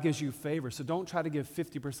 But God gives you favor. So don't try to give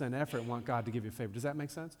 50% effort and want God to give you favor. Does that make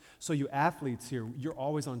sense? So you athletes here, you're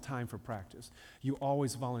always on time for practice. You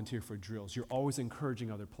always volunteer for drills. You're always encouraging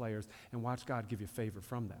other players, and watch God give you favor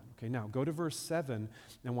from that. Okay, now go to verse 7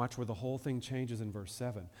 and watch where the whole thing changes in verse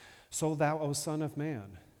 7. So thou, O son of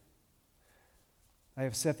man, I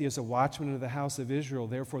have set thee as a watchman into the house of Israel.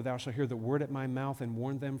 Therefore thou shalt hear the word at my mouth and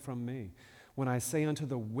warn them from me. When I say unto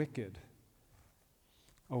the wicked,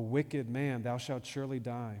 O wicked man, thou shalt surely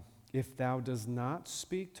die, if thou dost not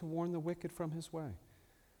speak to warn the wicked from his way.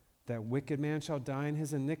 That wicked man shall die in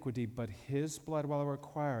his iniquity, but his blood will I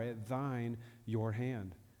require at thine your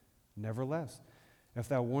hand. Nevertheless, if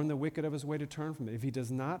thou warn the wicked of his way to turn from it, if he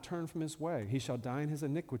does not turn from his way, he shall die in his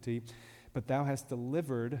iniquity, but thou hast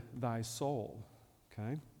delivered thy soul.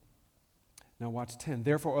 Okay? Now watch 10.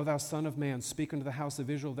 Therefore, O thou son of man, speak unto the house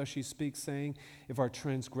of Israel, thus she speaks, saying, if our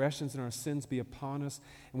transgressions and our sins be upon us,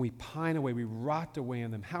 and we pine away, we rot away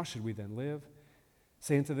in them, how should we then live?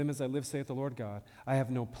 Say unto them, as I live, saith the Lord God, I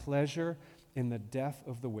have no pleasure in the death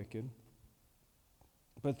of the wicked,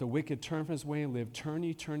 but the wicked turn from his way and live. Turn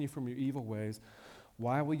ye from your evil ways.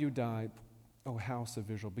 Why will you die, O house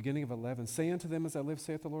of Israel? Beginning of 11. Say unto them, as I live,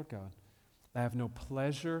 saith the Lord God, I have no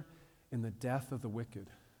pleasure in the death of the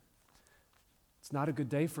wicked. It's not a good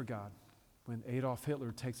day for God when Adolf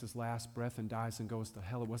Hitler takes his last breath and dies and goes to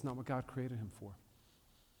hell. It was not what God created him for.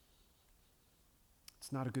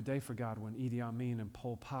 It's not a good day for God when Idi Amin and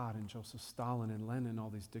Pol Pot and Joseph Stalin and Lenin, all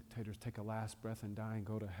these dictators, take a last breath and die and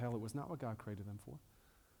go to hell. It was not what God created them for.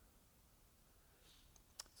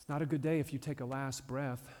 It's not a good day if you take a last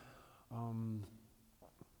breath and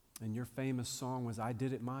your famous song was, I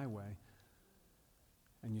Did It My Way,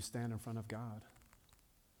 and you stand in front of God.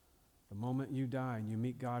 The moment you die and you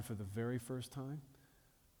meet God for the very first time,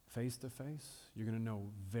 face to face, you're going to know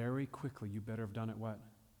very quickly you better have done it what?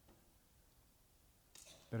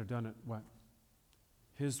 Better done it what?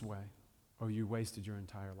 His way, or you wasted your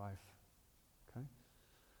entire life. Okay?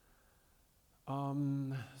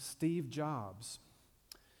 Steve Jobs.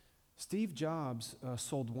 Steve Jobs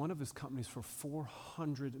sold one of his companies for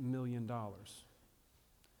 $400 million.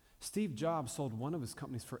 Steve Jobs sold one of his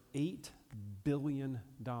companies for $8 billion.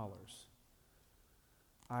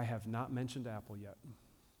 I have not mentioned Apple yet.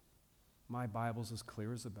 My Bible's as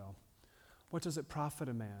clear as a bell. What does it profit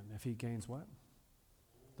a man if he gains what?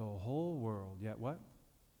 The whole world, yet what?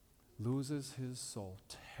 Loses his soul.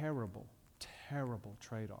 Terrible, terrible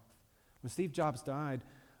trade-off. When Steve Jobs died,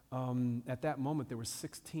 at that moment there were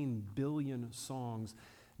 16 billion songs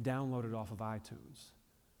downloaded off of iTunes.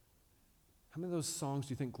 How many of those songs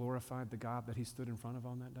do you think glorified the God that he stood in front of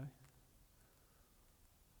on that day?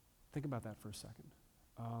 Think about that for a second.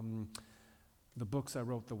 The books I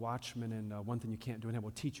wrote, The Watchman and One Thing You Can't Do in Heaven,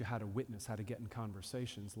 will teach you how to witness, how to get in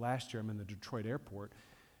conversations. Last year, I'm in the Detroit airport,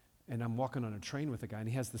 and I'm walking on a train with a guy, and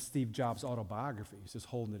he has the Steve Jobs autobiography. He's just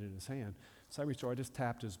holding it in his hand. So I reached over, I just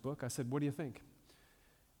tapped his book. I said, "What do you think?"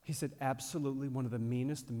 He said, "Absolutely one of the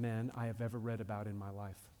meanest men I have ever read about in my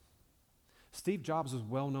life." Steve Jobs was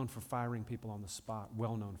well known for firing people on the spot,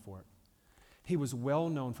 well known for it. He was well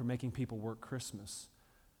known for making people work Christmas.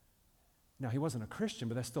 Now, he wasn't a Christian,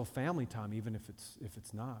 but that's still family time, even if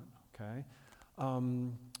it's not, okay?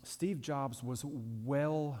 Steve Jobs was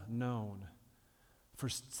well known for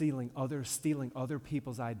stealing other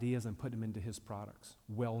people's ideas and putting them into his products.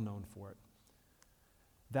 Well known for it.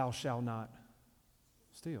 Thou shalt not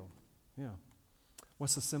steal. Yeah.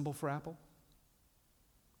 What's the symbol for Apple?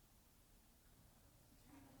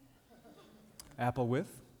 Apple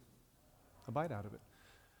with a bite out of it.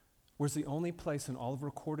 Where's the only place in all of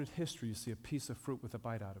recorded history you see a piece of fruit with a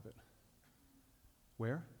bite out of it?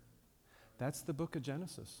 Where? That's the book of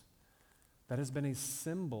Genesis. That has been a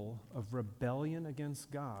symbol of rebellion against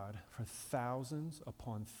God for thousands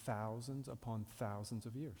upon thousands upon thousands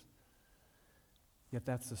of years. Yet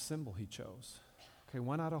that's the symbol he chose. Okay,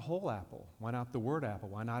 why not a whole apple? Why not the word apple?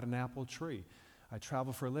 Why not an apple tree? I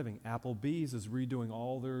travel for a living. Applebee's is redoing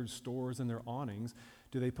all their stores and their awnings.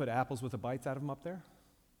 Do they put apples with the bites out of them up there?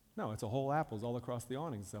 No, it's a whole apples all across the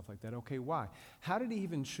awnings and stuff like that. Okay, why? How did he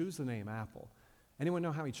even choose the name Apple? Anyone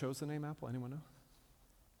know how he chose the name Apple? Anyone know?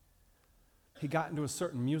 He got into a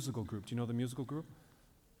certain musical group. Do you know the musical group?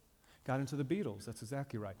 Got into the Beatles. That's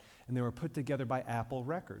exactly right. And they were put together by Apple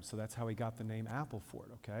Records, so that's how he got the name Apple for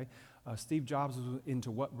it, okay? Steve Jobs was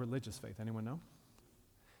into what religious faith? Anyone know?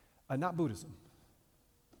 Not Buddhism.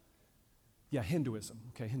 Yeah, Hinduism.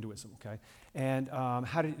 Okay, Hinduism, okay? And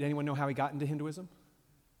did anyone know how he got into Hinduism?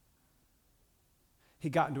 He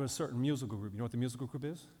got into a certain musical group. You know what the musical group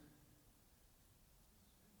is?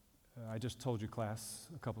 I just told you, class,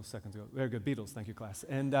 a couple of seconds ago. Very good, Beatles, thank you, class.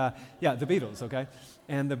 And yeah, the Beatles, okay?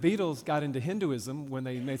 And the Beatles got into Hinduism when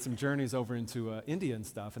they made some journeys over into India and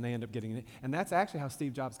stuff, and they ended up getting it. And that's actually how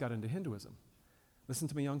Steve Jobs got into Hinduism. Listen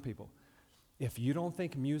to me, young people. If you don't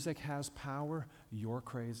think music has power, you're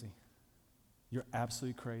crazy. You're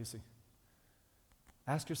absolutely crazy.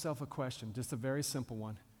 Ask yourself a question, just a very simple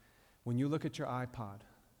one. When you look at your iPod,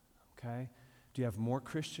 okay, do you have more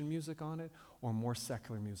Christian music on it or more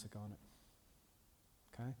secular music on it?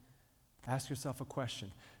 Okay? Ask yourself a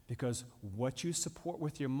question, because what you support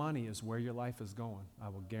with your money is where your life is going. I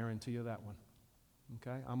will guarantee you that one.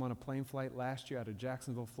 Okay? I'm on a plane flight last year out of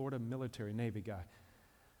Jacksonville, Florida, military, Navy guy.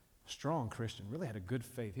 Strong Christian, really had a good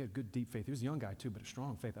faith. He had good, deep faith. He was a young guy too, but a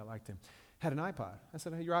strong faith. I liked him. Had an iPod. I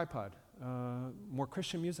said, "Hey, your iPod, more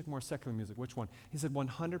Christian music, more secular music, which one?" He said,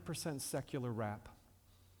 100% secular rap.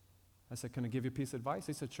 I said, "Can I give you a piece of advice?"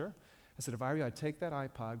 He said, "Sure." I said, "If I were you, I'd take that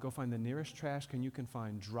iPod, go find the nearest trash can you can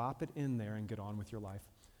find, drop it in there, and get on with your life."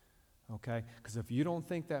 Okay? Because if you don't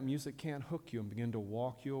think that music can't hook you and begin to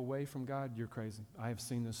walk you away from God, you're crazy. I have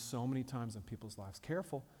seen this so many times in people's lives.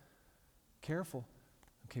 Careful. Careful.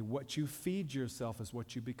 Okay, what you feed yourself is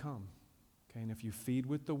what you become. Okay, and if you feed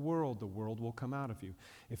with the world will come out of you.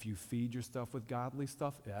 If you feed your stuff with godly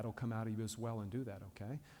stuff, that'll come out of you as well, and do that,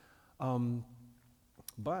 okay?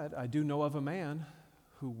 But I do know of a man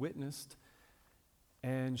who witnessed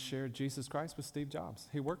and shared Jesus Christ with Steve Jobs.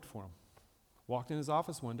 He worked for him. Walked in his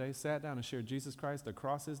office one day, sat down and shared Jesus Christ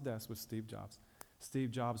across his desk with Steve Jobs.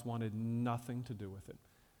 Steve Jobs wanted nothing to do with it.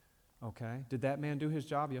 Okay? Did that man do his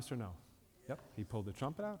job, yes or no? Yep. He pulled the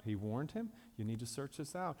trumpet out. He warned him, "You need to search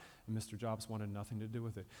this out." And Mr. Jobs wanted nothing to do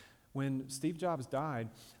with it. When Steve Jobs died,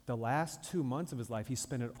 the last 2 months of his life, he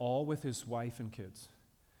spent it all with his wife and kids.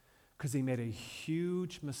 Because he made a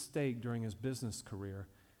huge mistake during his business career.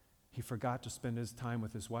 He forgot to spend his time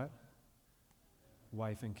with his what?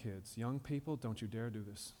 Wife and kids. Young people, don't you dare do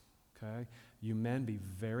this, okay? You men, be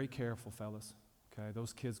very careful, fellas, okay?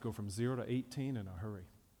 Those kids go from 0 to 18 in a hurry,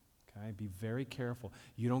 Okay? Be very careful.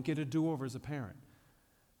 You don't get a do-over as a parent.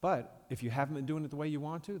 But if you haven't been doing it the way you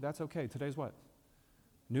want to, that's okay. Today's what?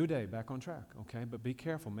 New day, back on track, okay? But be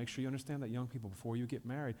careful. Make sure you understand that, young people, before you get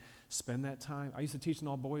married, spend that time. I used to teach in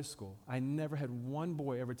all-boys school. I never had one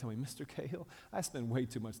boy ever tell me, Mr. Cahill, I spend way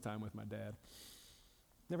too much time with my dad.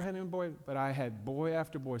 Never had any boy, but I had boy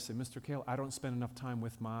after boy say, Mr. Cahill, I don't spend enough time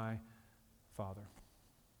with my father,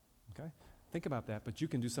 okay? Think about that, but you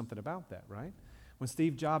can do something about that, right? When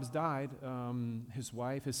Steve Jobs died,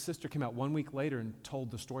 his sister came out 1 week later and told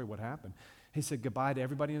the story what happened. He said goodbye to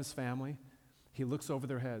everybody in his family. He looks over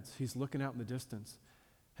their heads. He's looking out in the distance.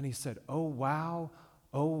 And he said, oh, wow,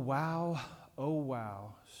 oh, wow, oh,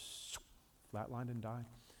 wow. Flatlined and died.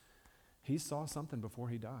 He saw something before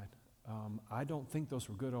he died. I don't think those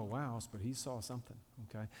were good oh wows, but he saw something,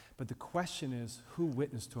 okay? But the question is, who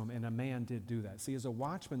witnessed to him? And a man did do that. See, as a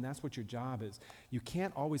watchman, that's what your job is. You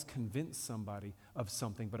can't always convince somebody of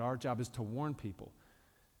something, but our job is to warn people.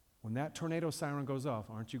 When that tornado siren goes off,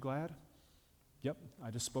 aren't you glad? Yep,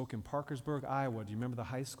 I just spoke in Parkersburg, Iowa. Do you remember the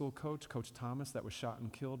high school coach, Coach Thomas, that was shot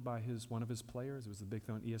and killed by one of his players? It was a big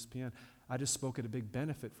thing on ESPN. I just spoke at a big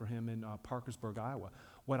benefit for him in Parkersburg, Iowa.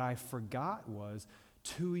 What I forgot was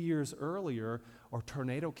 2 years earlier, a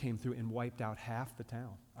tornado came through and wiped out half the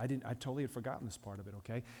town. I totally had forgotten this part of it,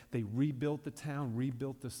 okay? They rebuilt the town,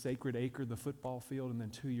 rebuilt the sacred acre, the football field, and then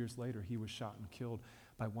 2 years later, he was shot and killed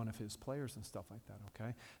by one of his players and stuff like that,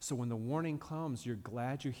 okay? So when the warning comes, you're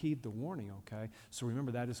glad you heed the warning, okay? So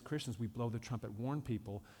remember that as Christians, we blow the trumpet, warn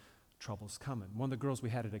people, trouble's coming. One of the girls we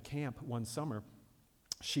had at a camp one summer,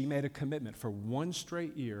 she made a commitment for 1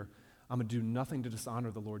 straight year, I'm going to do nothing to dishonor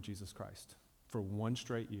the Lord Jesus Christ. For 1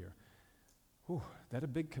 straight year. Whew, that a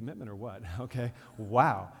big commitment or what? Okay,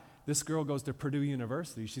 wow. This girl goes to Purdue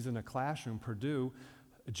University. She's in a classroom, Purdue,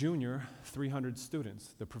 junior, 300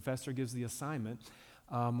 students. The professor gives the assignment.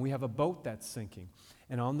 We have a boat that's sinking,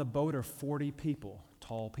 and on the boat are 40 people,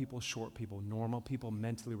 tall people, short people, normal people,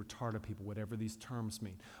 mentally retarded people, whatever these terms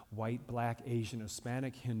mean. White, black, Asian,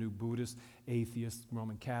 Hispanic, Hindu, Buddhist, atheist,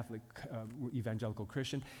 Roman Catholic, evangelical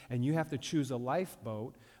Christian, and you have to choose a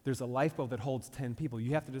lifeboat. There's a lifeboat that holds 10 people.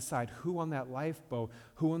 You have to decide who on that lifeboat,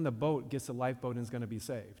 who on the boat gets a lifeboat and is going to be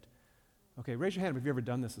saved. Okay, raise your hand if you've ever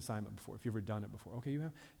done this assignment before, if you've ever done it before. Okay, you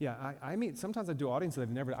have? Yeah, I mean, sometimes I do audiences that I've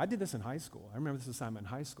never, I did this in high school. I remember this assignment in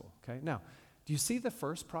high school, okay? Now, do you see the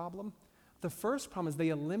first problem? The first problem is they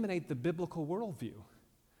eliminate the biblical worldview.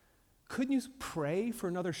 Couldn't you pray for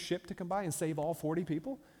another ship to come by and save all 40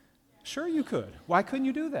 people? Sure you could. Why couldn't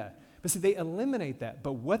you do that? But see, they eliminate that.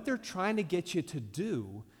 But what they're trying to get you to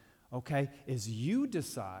do, okay, is you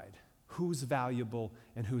decide who's valuable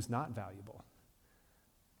and who's not valuable.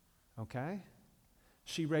 Okay?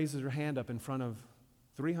 She raises her hand up in front of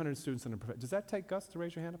 300 students in a professor. Does that take guts to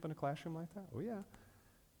raise your hand up in a classroom like that? Oh, yeah.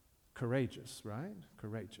 Courageous, right?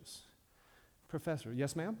 Courageous. Professor,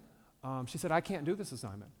 yes, ma'am? She said, I can't do this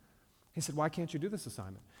assignment. He said, why can't you do this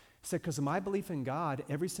assignment? He said, because of my belief in God,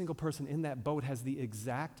 every single person in that boat has the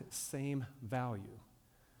exact same value.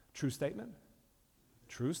 True statement?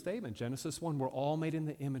 True statement. Genesis 1, we're all made in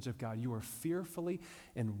the image of God. You are fearfully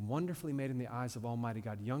and wonderfully made in the eyes of Almighty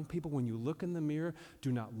God. Young people, when you look in the mirror,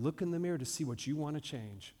 do not look in the mirror to see what you want to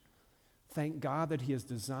change. Thank God that He has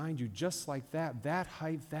designed you just like that. That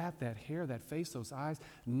height, that hair, that face, those eyes.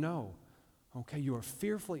 No. Okay, you are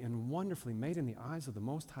fearfully and wonderfully made in the eyes of the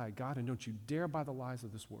Most High God, and don't you dare buy the lies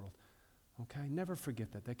of this world. Okay, never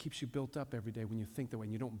forget that. That keeps you built up every day when you think that way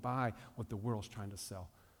and you don't buy what the world's trying to sell.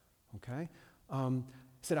 Okay?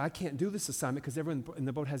 Said, I can't do this assignment because everyone in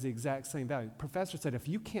the boat has the exact same value. Professor said, if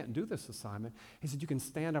you can't do this assignment, he said, you can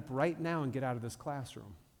stand up right now and get out of this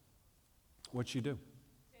classroom. What'd she do?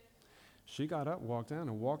 She got up, walked down,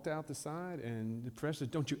 and walked out the side, and the professor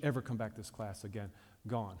said, don't you ever come back to this class again.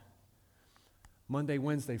 Gone. Monday,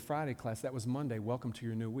 Wednesday, Friday class, that was Monday. Welcome to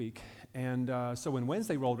your new week. And so when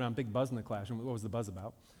Wednesday rolled around, big buzz in the classroom. What was the buzz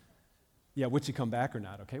about? Yeah, would she come back or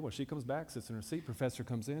not? Okay, well, she comes back, sits in her seat. Professor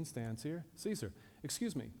comes in, stands here, sees her.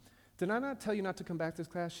 Excuse me, did I not tell you not to come back to this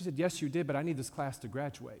class? She said, yes, you did, but I need this class to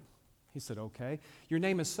graduate. He said, okay. Your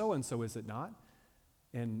name is so-and-so, is it not?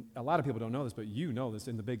 And a lot of people don't know this, but you know this.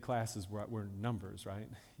 In the big classes, we're numbers, right?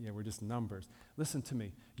 Yeah, we're just numbers. Listen to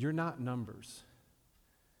me. You're not numbers.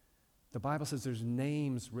 The Bible says there's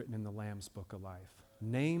names written in the Lamb's Book of Life.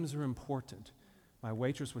 Names are important. My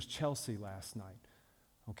waitress was Chelsea last night.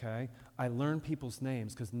 Okay? I learned people's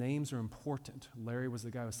names because names are important. Larry was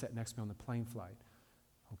the guy who was sat next to me on the plane flight.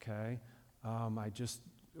 Okay? I just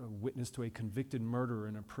witnessed to a convicted murderer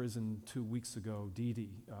in a prison 2 weeks ago, Dee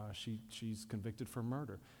Dee. She's convicted for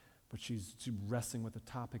murder. but she's wrestling with the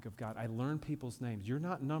topic of God. I learn people's names. You're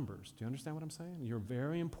not numbers. Do you understand what I'm saying? You're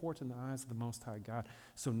very important in the eyes of the Most High God.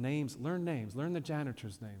 So names, learn the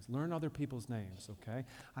janitor's names, learn other people's names, okay?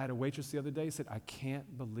 I had a waitress the other day said, I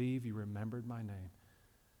can't believe you remembered my name.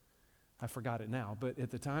 I forgot it now, but at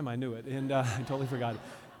the time I knew it, and I totally forgot it.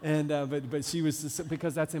 And but she was just,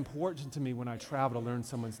 because that's important to me when I travel to learn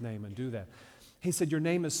someone's name and do that. He said, your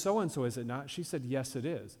name is so-and-so, is it not? She said, yes, it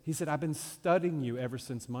is. He said, I've been studying you ever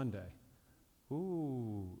since Monday.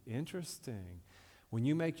 Ooh, interesting. When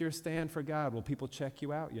you make your stand for God, will people check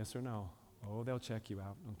you out, yes or no? Oh, they'll check you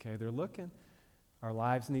out, okay? They're looking. Our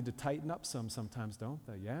lives need to tighten up sometimes, don't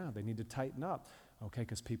they? Yeah, they need to tighten up, okay,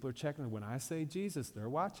 because people are checking. When I say Jesus, they're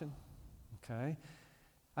watching, okay?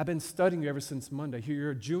 I've been studying you ever since Monday.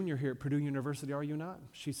 You're a junior here at Purdue University, are you not?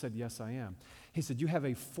 She said, yes, I am. He said, you have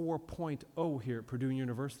a 4.0 here at Purdue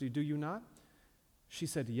University, do you not? She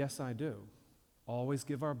said, yes, I do. Always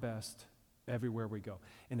give our best everywhere we go.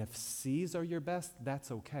 And if C's are your best,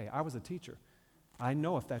 that's okay. I was a teacher. I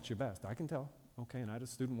know if that's your best. I can tell. Okay, and I had a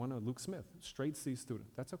student, Luke Smith, straight C student.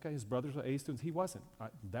 That's okay. His brothers were A students. He wasn't.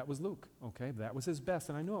 That was Luke. Okay, that was his best,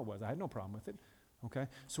 and I knew it was. I had no problem with it. Okay,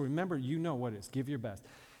 so remember, you know what it is. Give your best.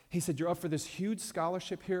 He said, you're up for this huge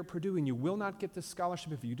scholarship here at Purdue, and you will not get this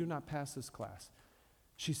scholarship if you do not pass this class.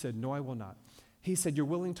 She said, no, I will not. He said, you're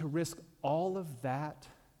willing to risk all of that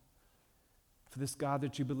for this God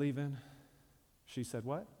that you believe in? She said,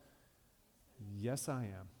 what? Yes, I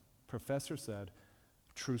am. Professor said,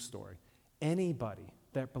 true story. Anybody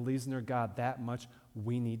that believes in their God that much,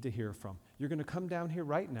 we need to hear from. You're going to come down here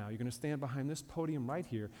right now. You're going to stand behind this podium right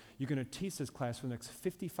here. You're going to teach this class for the next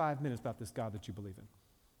 55 minutes about this God that you believe in.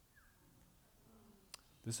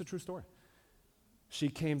 This is a true story. She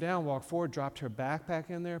came down, walked forward, dropped her backpack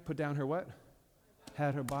in there, put down her what?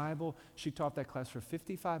 Had her Bible. She taught that class for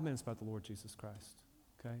 55 minutes about the Lord Jesus Christ.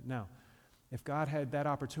 Okay? Now, if God had that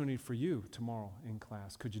opportunity for you tomorrow in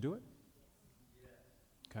class, could you do it?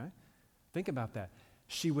 Okay? Think about that.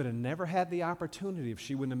 She would have never had the opportunity if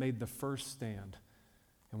she wouldn't have made the first stand.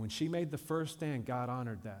 And when she made the first stand, God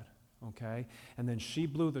honored that. Okay? And then she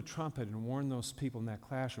blew the trumpet and warned those people in that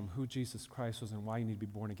classroom who Jesus Christ was and why you need to be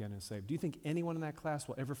born again and saved. Do you think anyone in that class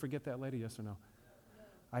will ever forget that lady, yes or no?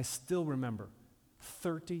 I still remember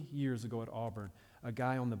 30 years ago at Auburn, a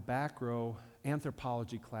guy on the back row,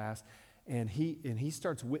 anthropology class, and he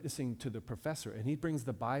starts witnessing to the professor, and he brings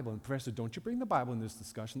the Bible, and the professor, don't you bring the Bible in this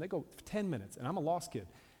discussion. They go 10 minutes, and I'm a lost kid.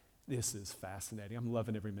 This is fascinating. I'm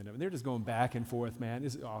loving every minute. And they're just going back and forth, man.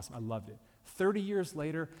 This is awesome. I loved it. 30 years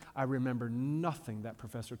later, I remember nothing that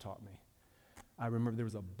professor taught me. I remember there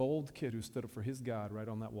was a bold kid who stood up for his God right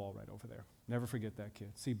on that wall right over there. Never forget that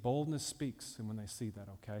kid. See, boldness speaks, and when they see that,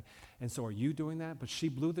 okay? And so are you doing that? But she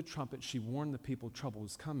blew the trumpet. She warned the people trouble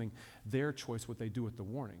was coming. Their choice, what they do with the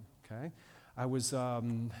warning, okay? I was,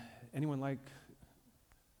 who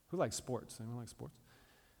likes sports? Anyone like sports?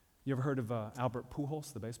 You ever heard of Albert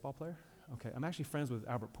Pujols, the baseball player? Okay, I'm actually friends with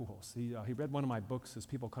Albert Pujols. He read one of my books, His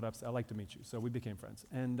People Cut Up. I'd like to meet you. So we became friends.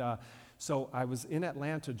 And so I was in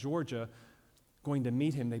Atlanta, Georgia, going to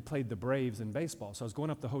meet him. They played the Braves in baseball. So I was going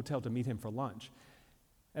up to the hotel to meet him for lunch.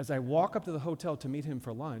 As I walk up to the hotel to meet him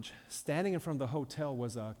for lunch, standing in front of the hotel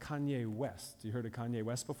was Kanye West. You heard of Kanye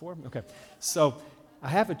West before? Okay, so I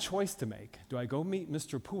have a choice to make. Do I go meet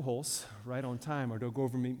Mr. Pujols right on time, or do I go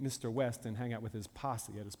over and meet Mr. West and hang out with his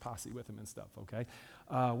posse, get his posse with him and stuff, okay?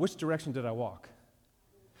 Which direction did I walk?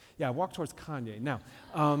 Yeah, I walked towards Kanye. Now,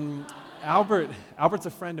 Albert's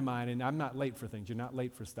a friend of mine, and I'm not late for things. You're not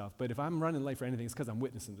late for stuff. But if I'm running late for anything, it's because I'm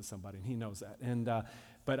witnessing to somebody, and he knows that. And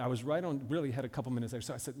but I was right on, really had a couple minutes there.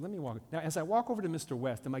 So I said, let me walk. Now, as I walk over to Mr.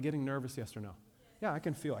 West, am I getting nervous, yes or no? Yeah, I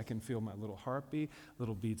can feel my little heartbeat,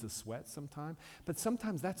 little beads of sweat sometimes. But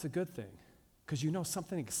sometimes that's a good thing, because you know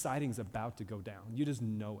something exciting is about to go down. You just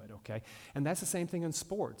know it, okay? And that's the same thing in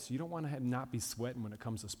sports. You don't want to not be sweating when it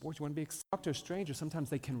comes to sports. You want to be excited. Talk to a stranger.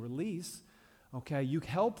 Sometimes they can release, okay? You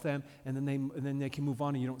help them, and then they can move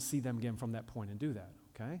on, and you don't see them again from that point and do that,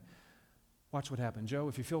 okay? Watch what happened. Joe,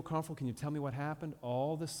 if you feel comfortable, can you tell me what happened?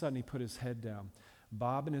 All of a sudden, he put his head down,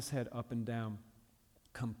 bobbing his head up and down,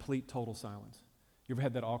 complete total silence. You ever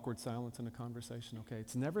had that awkward silence in a conversation? Okay,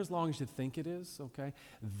 it's never as long as you think it is, okay?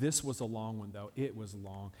 This was a long one, though. It was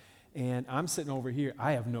long. And I'm sitting over here.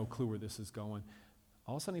 I have no clue where this is going.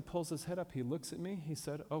 All of a sudden, he pulls his head up. He looks at me. He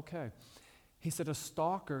said, okay. He said, a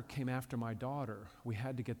stalker came after my daughter. We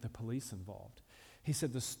had to get the police involved. He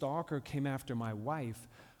said, the stalker came after my wife.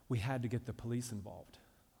 We had to get the police involved.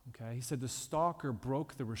 Okay? He said, the stalker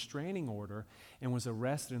broke the restraining order and was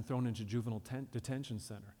arrested and thrown into juvenile detention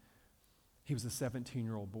center. He was a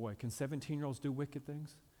 17-year-old boy. Can 17-year-olds do wicked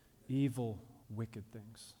things? Evil, wicked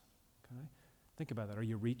things. Okay? Think about that. Are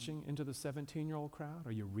you reaching into the 17-year-old crowd?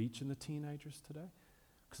 Are you reaching the teenagers today?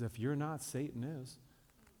 Because if you're not, Satan is.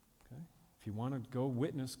 Okay? If you want to go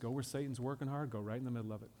witness, go where Satan's working hard, go right in the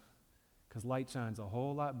middle of it. Because light shines a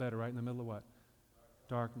whole lot better right in the middle of what?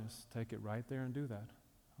 Darkness. Take it right there and do that.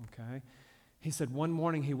 Okay? He said one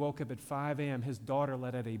morning he woke up at 5 a.m. His daughter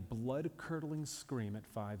let out a blood-curdling scream at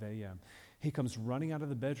 5 a.m. He comes running out of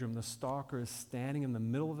the bedroom. The stalker is standing in the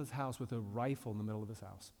middle of his house with a rifle in the middle of his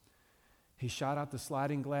house. He shot out the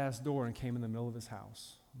sliding glass door and came in the middle of his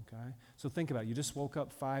house. Okay? So think about it. You just woke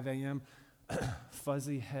up 5 a.m.,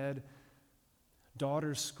 fuzzy head,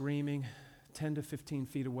 daughter screaming, 10 to 15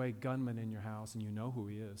 feet away, gunman in your house, and you know who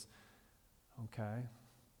he is. Okay?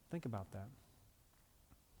 Think about that.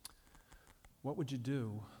 What would you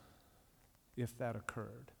do if that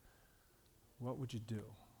occurred? What would you do?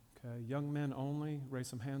 Okay, young men only, raise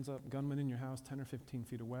some hands up. Gunman in your house, 10 or 15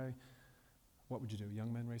 feet away. What would you do?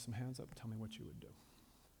 Young men, raise some hands up. Tell me what you would do.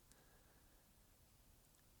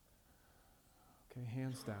 Okay,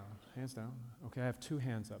 hands down, hands down. Okay, I have 2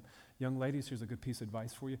 hands up. Young ladies, here's a good piece of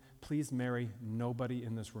advice for you. Please marry nobody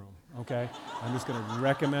in this room, okay? I'm just going to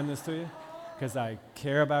recommend this to you because I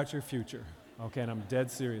care about your future, okay, and I'm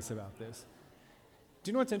dead serious about this. Do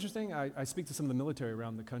you know what's interesting? I speak to some of the military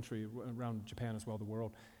around the country, around Japan as well, the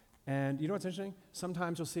world. And you know what's interesting?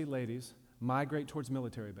 Sometimes you'll see ladies migrate towards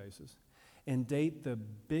military bases and date the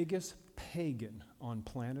biggest pagan on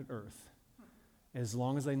planet Earth as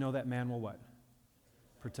long as they know that man will what?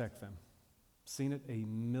 Protect them. Seen it a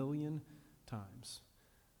million times.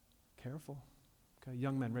 Careful. Okay,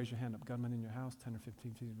 young men, raise your hand up. Gunman in your house, 10 or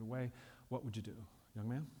 15 feet away. What would you do? Young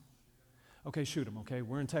man? Okay, shoot him, okay?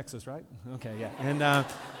 We're in Texas, right? Okay, yeah.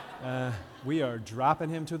 And we are dropping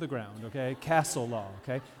him to the ground, okay? Castle law,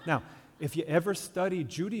 okay? Now, if you ever study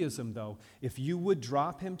Judaism, though, if you would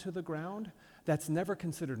drop him to the ground, that's never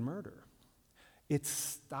considered murder. It's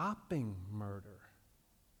stopping murder.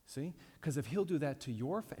 See? Because if he'll do that to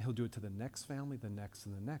your he'll do it to the next family, the next,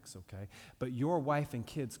 and the next, okay? But your wife and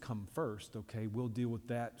kids come first, okay? We'll deal with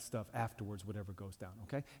that stuff afterwards, whatever goes down,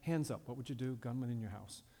 okay? Hands up. What would you do? Gunman in your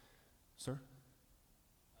house. Sir?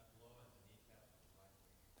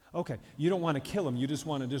 Okay, you don't want to kill him. You just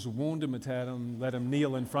want to just wound him, attack him, let him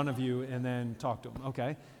kneel in front of you, and then talk to him.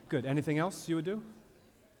 Okay, good. Anything else you would do?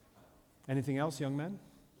 Anything else, young men?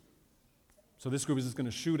 So this group is just going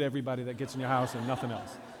to shoot everybody that gets in your house and nothing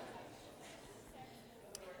else.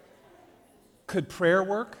 Could prayer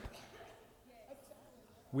work?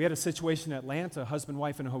 We had a situation in Atlanta, husband,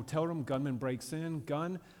 wife in a hotel room, gunman breaks in,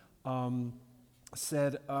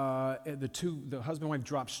 said the husband and wife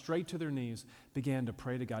dropped straight to their knees, began to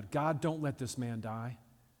pray to God. God, don't let this man die.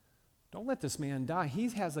 Don't let this man die. He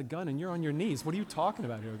has a gun and you're on your knees. What are you talking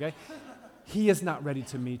about here, okay? He is not ready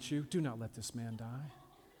to meet you. Do not let this man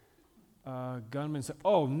die. Gunman said,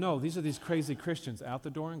 oh no, these are these crazy Christians. Out the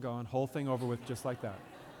door and gone. Whole thing over with just like that.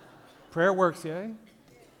 Prayer works, yay?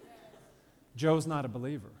 Joe's not a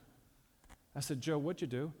believer. I said, Joe, what'd you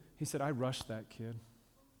do? He said, I rushed that kid.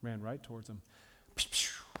 Ran right towards him.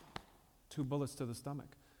 2 bullets to the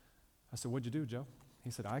stomach. I said, what'd you do, Joe?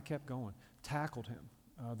 He said, I kept going. Tackled him.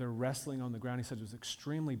 They're wrestling on the ground. He said it was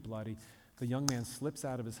extremely bloody. The young man slips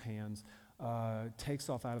out of his hands, takes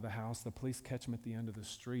off out of the house. The police catch him at the end of the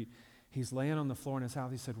street. He's laying on the floor in his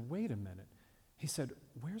house. He said, wait a minute. He said,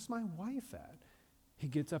 where's my wife at? He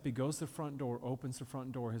gets up, he goes to the front door, opens the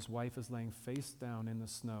front door. His wife is laying face down in the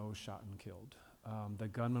snow, shot and killed. The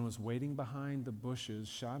gunman was waiting behind the bushes,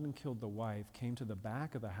 shot and killed the wife, came to the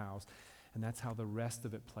back of the house, and that's how the rest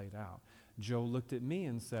of it played out. Joe looked at me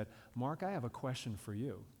and said, Mark, I have a question for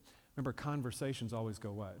you. Remember, conversations always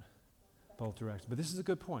go what? Both directions. But this is a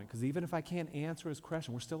good point, because even if I can't answer his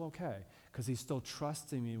question, we're still okay, because he's still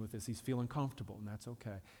trusting me with this. He's feeling comfortable, and that's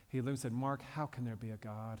okay. He looked and said, Mark, how can there be a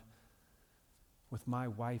God with my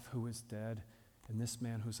wife who is dead and this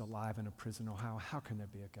man who's alive in a prison? Oh, how can there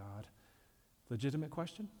be a God? Legitimate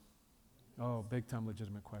question? Oh, big time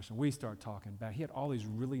legitimate question. We start talking back. He had all these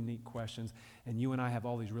really neat questions, and you and I have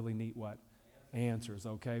all these really neat what? Answers,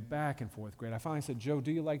 okay? Back and forth. Great. I finally said, Joe,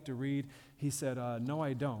 do you like to read? He said, no,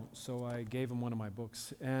 I don't. So I gave him one of my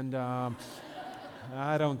books. And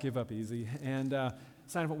I don't give up easy. And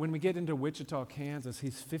when we get into Wichita, Kansas,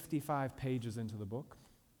 he's 55 pages into the book.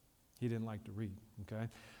 He didn't like to read, okay?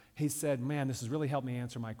 He said, man, this has really helped me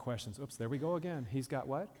answer my questions. Oops, there we go again. He's got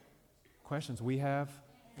what? Questions. We have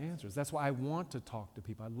answers. That's why I want to talk to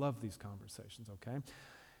people. I love these conversations, okay?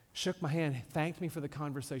 Shook my hand, thanked me for the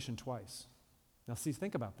conversation twice. Now, see,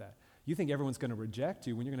 think about that. You think everyone's going to reject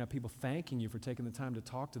you when you're going to have people thanking you for taking the time to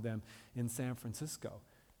talk to them in San Francisco.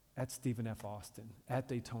 at Stephen F. Austin, at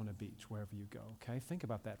Daytona Beach, wherever you go, okay? Think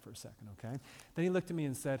about that for a second, okay? Then he looked at me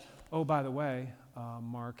and said, oh, by the way,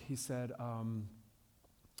 Mark, he said,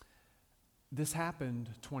 this happened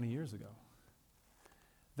 20 years ago.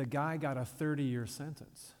 The guy got a 30-year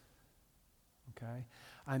sentence, okay?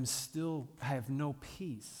 I have no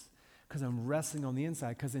peace because I'm wrestling on the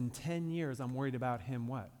inside, because in 10 years I'm worried about him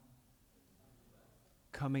what?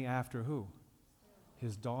 Coming after who?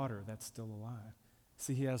 His daughter that's still alive.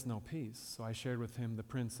 See, he has no peace. So I shared with him the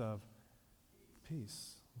Prince of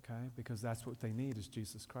Peace, okay? Because that's what they need is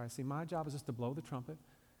Jesus Christ. See, my job is just to blow the trumpet.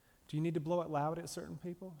 Do you need to blow it loud at certain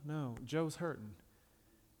people? No. Joe's hurting.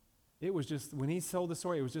 It was just, when he told the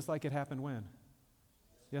story, it was just like it happened when?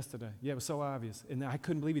 Yesterday. Yeah, it was so obvious. And I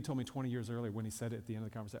couldn't believe he told me 20 years earlier when he said it at the end of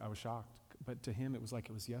the conversation. I was shocked. But to him, it was like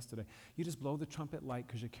it was yesterday. You just blow the trumpet light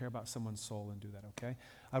because you care about someone's soul and do that, okay?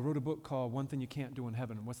 I wrote a book called One Thing You Can't Do in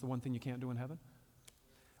Heaven. And what's the one thing you can't do in heaven?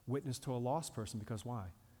 Witness to a lost person, because why?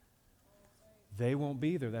 They won't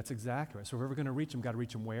be there. That's exactly right. So if we're ever going to reach them, got to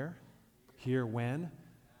reach them where? Here, when?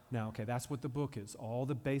 Now, okay, that's what the book is. All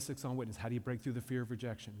the basics on witness. How do you break through the fear of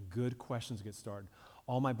rejection? Good questions to get started.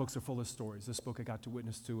 All my books are full of stories. This book I got to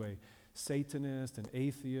witness to a Satanist, an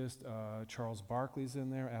atheist. Charles Barkley's in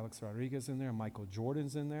there. Alex Rodriguez in there. Michael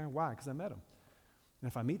Jordan's in there. Why? Because I met him. And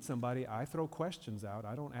if I meet somebody, I throw questions out.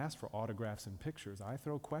 I don't ask for autographs and pictures. I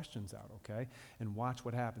throw questions out, okay, and watch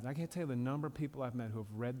what happens. I can't tell you the number of people I've met who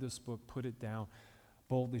have read this book, put it down,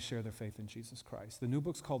 boldly share their faith in Jesus Christ. The new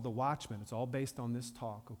book's called The Watchman. It's all based on this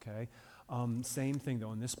talk, okay? Same thing,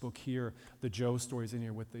 though. In this book here, the Joe story's in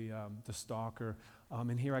here with the stalker.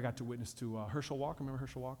 And here I got to witness to Herschel Walker. Remember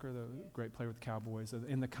Herschel Walker, the great player with the Cowboys?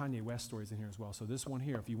 And the Kanye West story's in here as well. So this one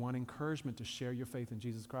here, if you want encouragement to share your faith in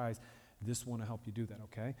Jesus Christ, this one will help you do that,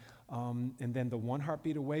 okay? And then the One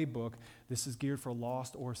Heartbeat Away book, this is geared for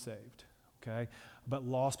lost or saved, okay? But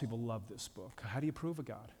lost people love this book. How do you prove a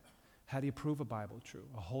God? How do you prove a Bible true?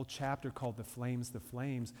 A whole chapter called The Flames,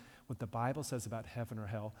 what the Bible says about heaven or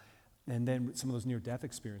hell, and then some of those near-death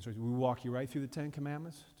experiences. We walk you right through the Ten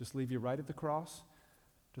Commandments, just leave you right at the cross,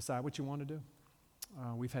 decide what you want to do.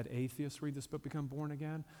 We've had atheists read this book, become born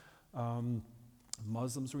again.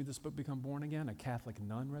 Muslims read this book, become born again. A Catholic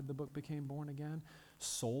nun read the book, became born again.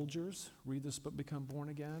 Soldiers read this book, become born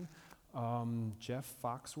again. Jeff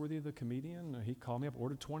Foxworthy, the comedian, he called me up,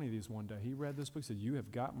 ordered 20 of these one day. He read this book, said, you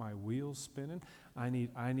have got my wheels spinning. I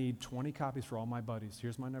need 20 copies for all my buddies.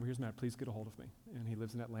 Here's my number, here's Matt, please get a hold of me. And he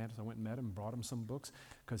lives in Atlanta, so I went and met him and brought him some books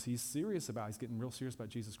because he's getting real serious about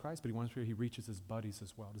Jesus Christ, but he wants to make sure he reaches his buddies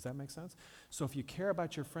as well. Does that make sense? So if you care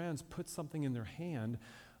about your friends, put something in their hand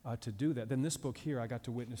to do that. Then this book here, I got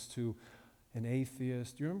to witness to an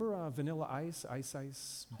atheist. Do you remember Vanilla Ice,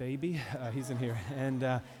 Ice Baby? He's in here. And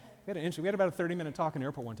we had about a 30-minute talk in the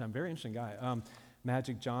airport one time. Very interesting guy.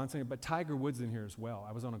 Magic Johnson, but Tiger Woods in here as well.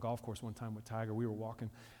 I was on a golf course one time with Tiger. We were walking.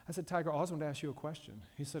 I said, Tiger, I always wanted to ask you a question.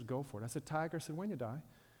 He said, go for it. I said, Tiger, I said, when you die?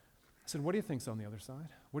 I said, what do you think's on the other side?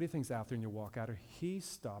 What do you think's out there and you walk out? He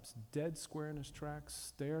stops dead square in his tracks,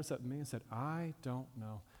 stares at me and said, I don't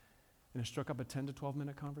know. And it struck up a 10 to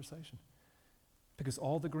 12-minute conversation. Because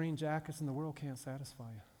all the green jackets in the world can't satisfy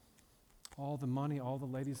you. All the money, all the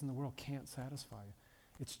ladies in the world can't satisfy you.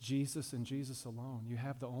 It's Jesus and Jesus alone. You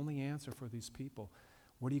have the only answer for these people.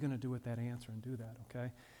 What are you going to do with that answer and do that,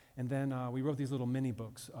 okay? And then we wrote these little mini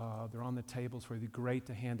books. They're on the tables for you. They're great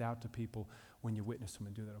to hand out to people when you witness them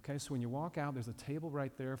and do that, okay? So when you walk out, there's a table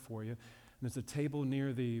right there for you. And there's a table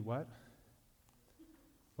near the what?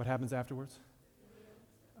 What happens afterwards?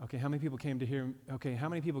 Okay, how many people came to hear? Okay, how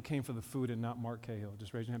many people came for the food and not Mark Cahill?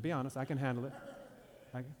 Just raise your hand. Be honest, I can handle it.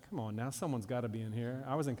 Come on now, someone's got to be in here.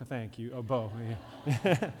 Thank you. Oh, Bo.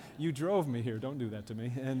 Yeah. You drove me here. Don't do that to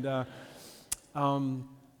me. And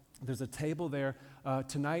there's a table there.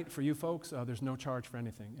 Tonight, for you folks, there's no charge for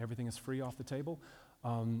anything. Everything is free off the table.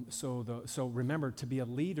 So remember, to be a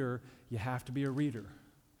leader, you have to be a reader.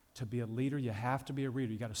 To be a leader, you have to be a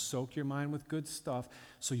reader. You got to soak your mind with good stuff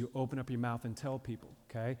so you open up your mouth and tell people,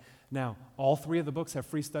 okay? Now, all three of the books have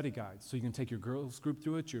free study guides, so you can take your girls group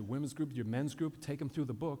through it, your women's group, your men's group, take them through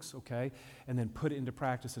the books, okay, and then put it into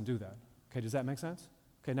practice and do that. Okay, does that make sense?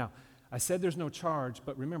 Okay, now, I said there's no charge,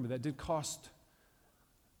 but remember, that did cost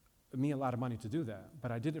me a lot of money to do that,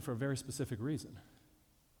 but I did it for a very specific reason,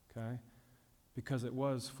 okay? Because it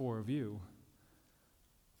was four of you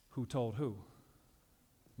who told who?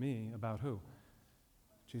 Me about who?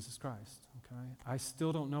 Jesus Christ, okay? I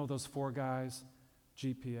still don't know those four guys'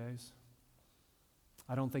 GPAs.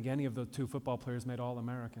 I don't think any of the two football players made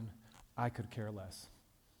All-American. I could care less.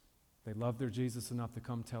 They love their Jesus enough to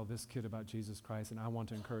come tell this kid about Jesus Christ, and I want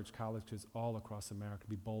to encourage college kids all across America to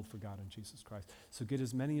be bold for God and Jesus Christ. So get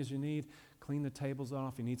as many as you need. Clean the tables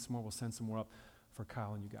off. If you need some more, we'll send some more up for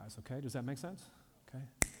Kyle and you guys, okay? Does that make sense? Okay?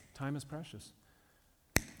 Time is precious.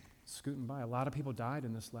 Scooting by. A lot of people died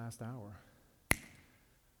in this last hour.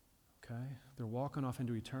 Okay? They're walking off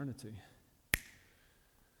into eternity.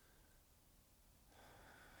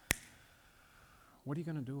 What are you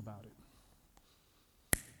going to do about it?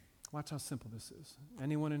 Watch how simple this is.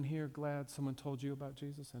 Anyone in here glad someone told you about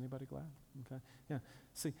Jesus? Anybody glad? Okay. Yeah.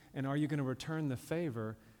 See, and are you going to return the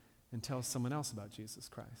favor and tell someone else about Jesus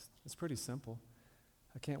Christ? It's pretty simple.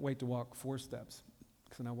 I can't wait to walk 4 steps.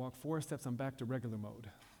 Because when I walk 4 steps, I'm back to regular mode.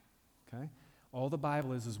 Okay? All the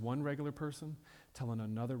Bible is one regular person telling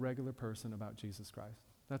another regular person about Jesus Christ.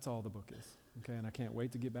 That's all the book is. Okay? And I can't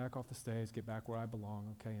wait to get back off the stage, get back where I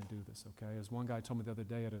belong, okay, and do this, okay? As one guy told me the other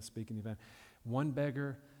day at a speaking event, one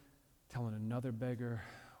beggar telling another beggar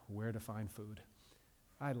where to find food.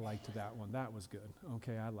 I liked that one. That was good.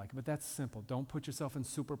 Okay, I like it. But that's simple. Don't put yourself in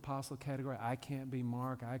super apostle category. I can't be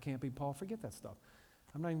Mark. I can't be Paul. Forget that stuff.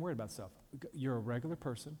 I'm not even worried about stuff. You're a regular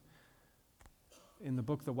person. In the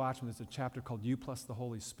book The Watchman, there's a chapter called You Plus the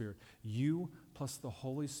Holy Spirit. You plus the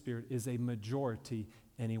Holy Spirit is a majority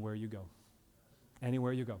anywhere you go.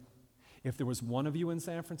 Anywhere you go. If there was one of you in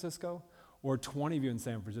San Francisco or 20 of you in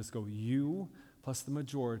San Francisco, you plus the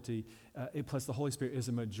majority, plus the Holy Spirit is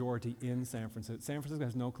a majority in San Francisco. San Francisco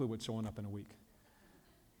has no clue what's showing up in a week.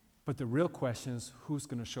 But the real question is, who's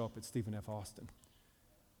going to show up at Stephen F. Austin?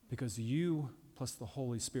 Because you plus the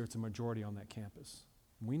Holy Spirit's a majority on that campus.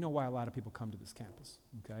 We know why a lot of people come to this campus,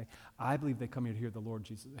 okay? I believe they come here to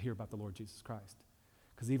hear about the Lord Jesus Christ.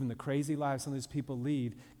 Because even the crazy lives some of these people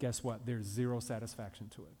lead, guess what? There's zero satisfaction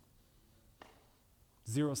to it.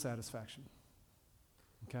 Zero satisfaction,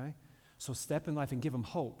 okay? So step in life and give them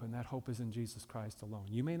hope, and that hope is in Jesus Christ alone.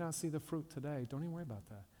 You may not see the fruit today. Don't even worry about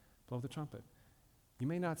that. Blow the trumpet. You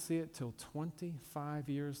may not see it till 25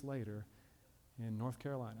 years later in North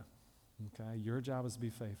Carolina. Okay? Your job is to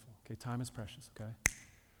be faithful. Okay? Time is precious. Okay?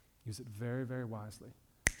 Use it very, very wisely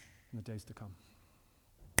in the days to come.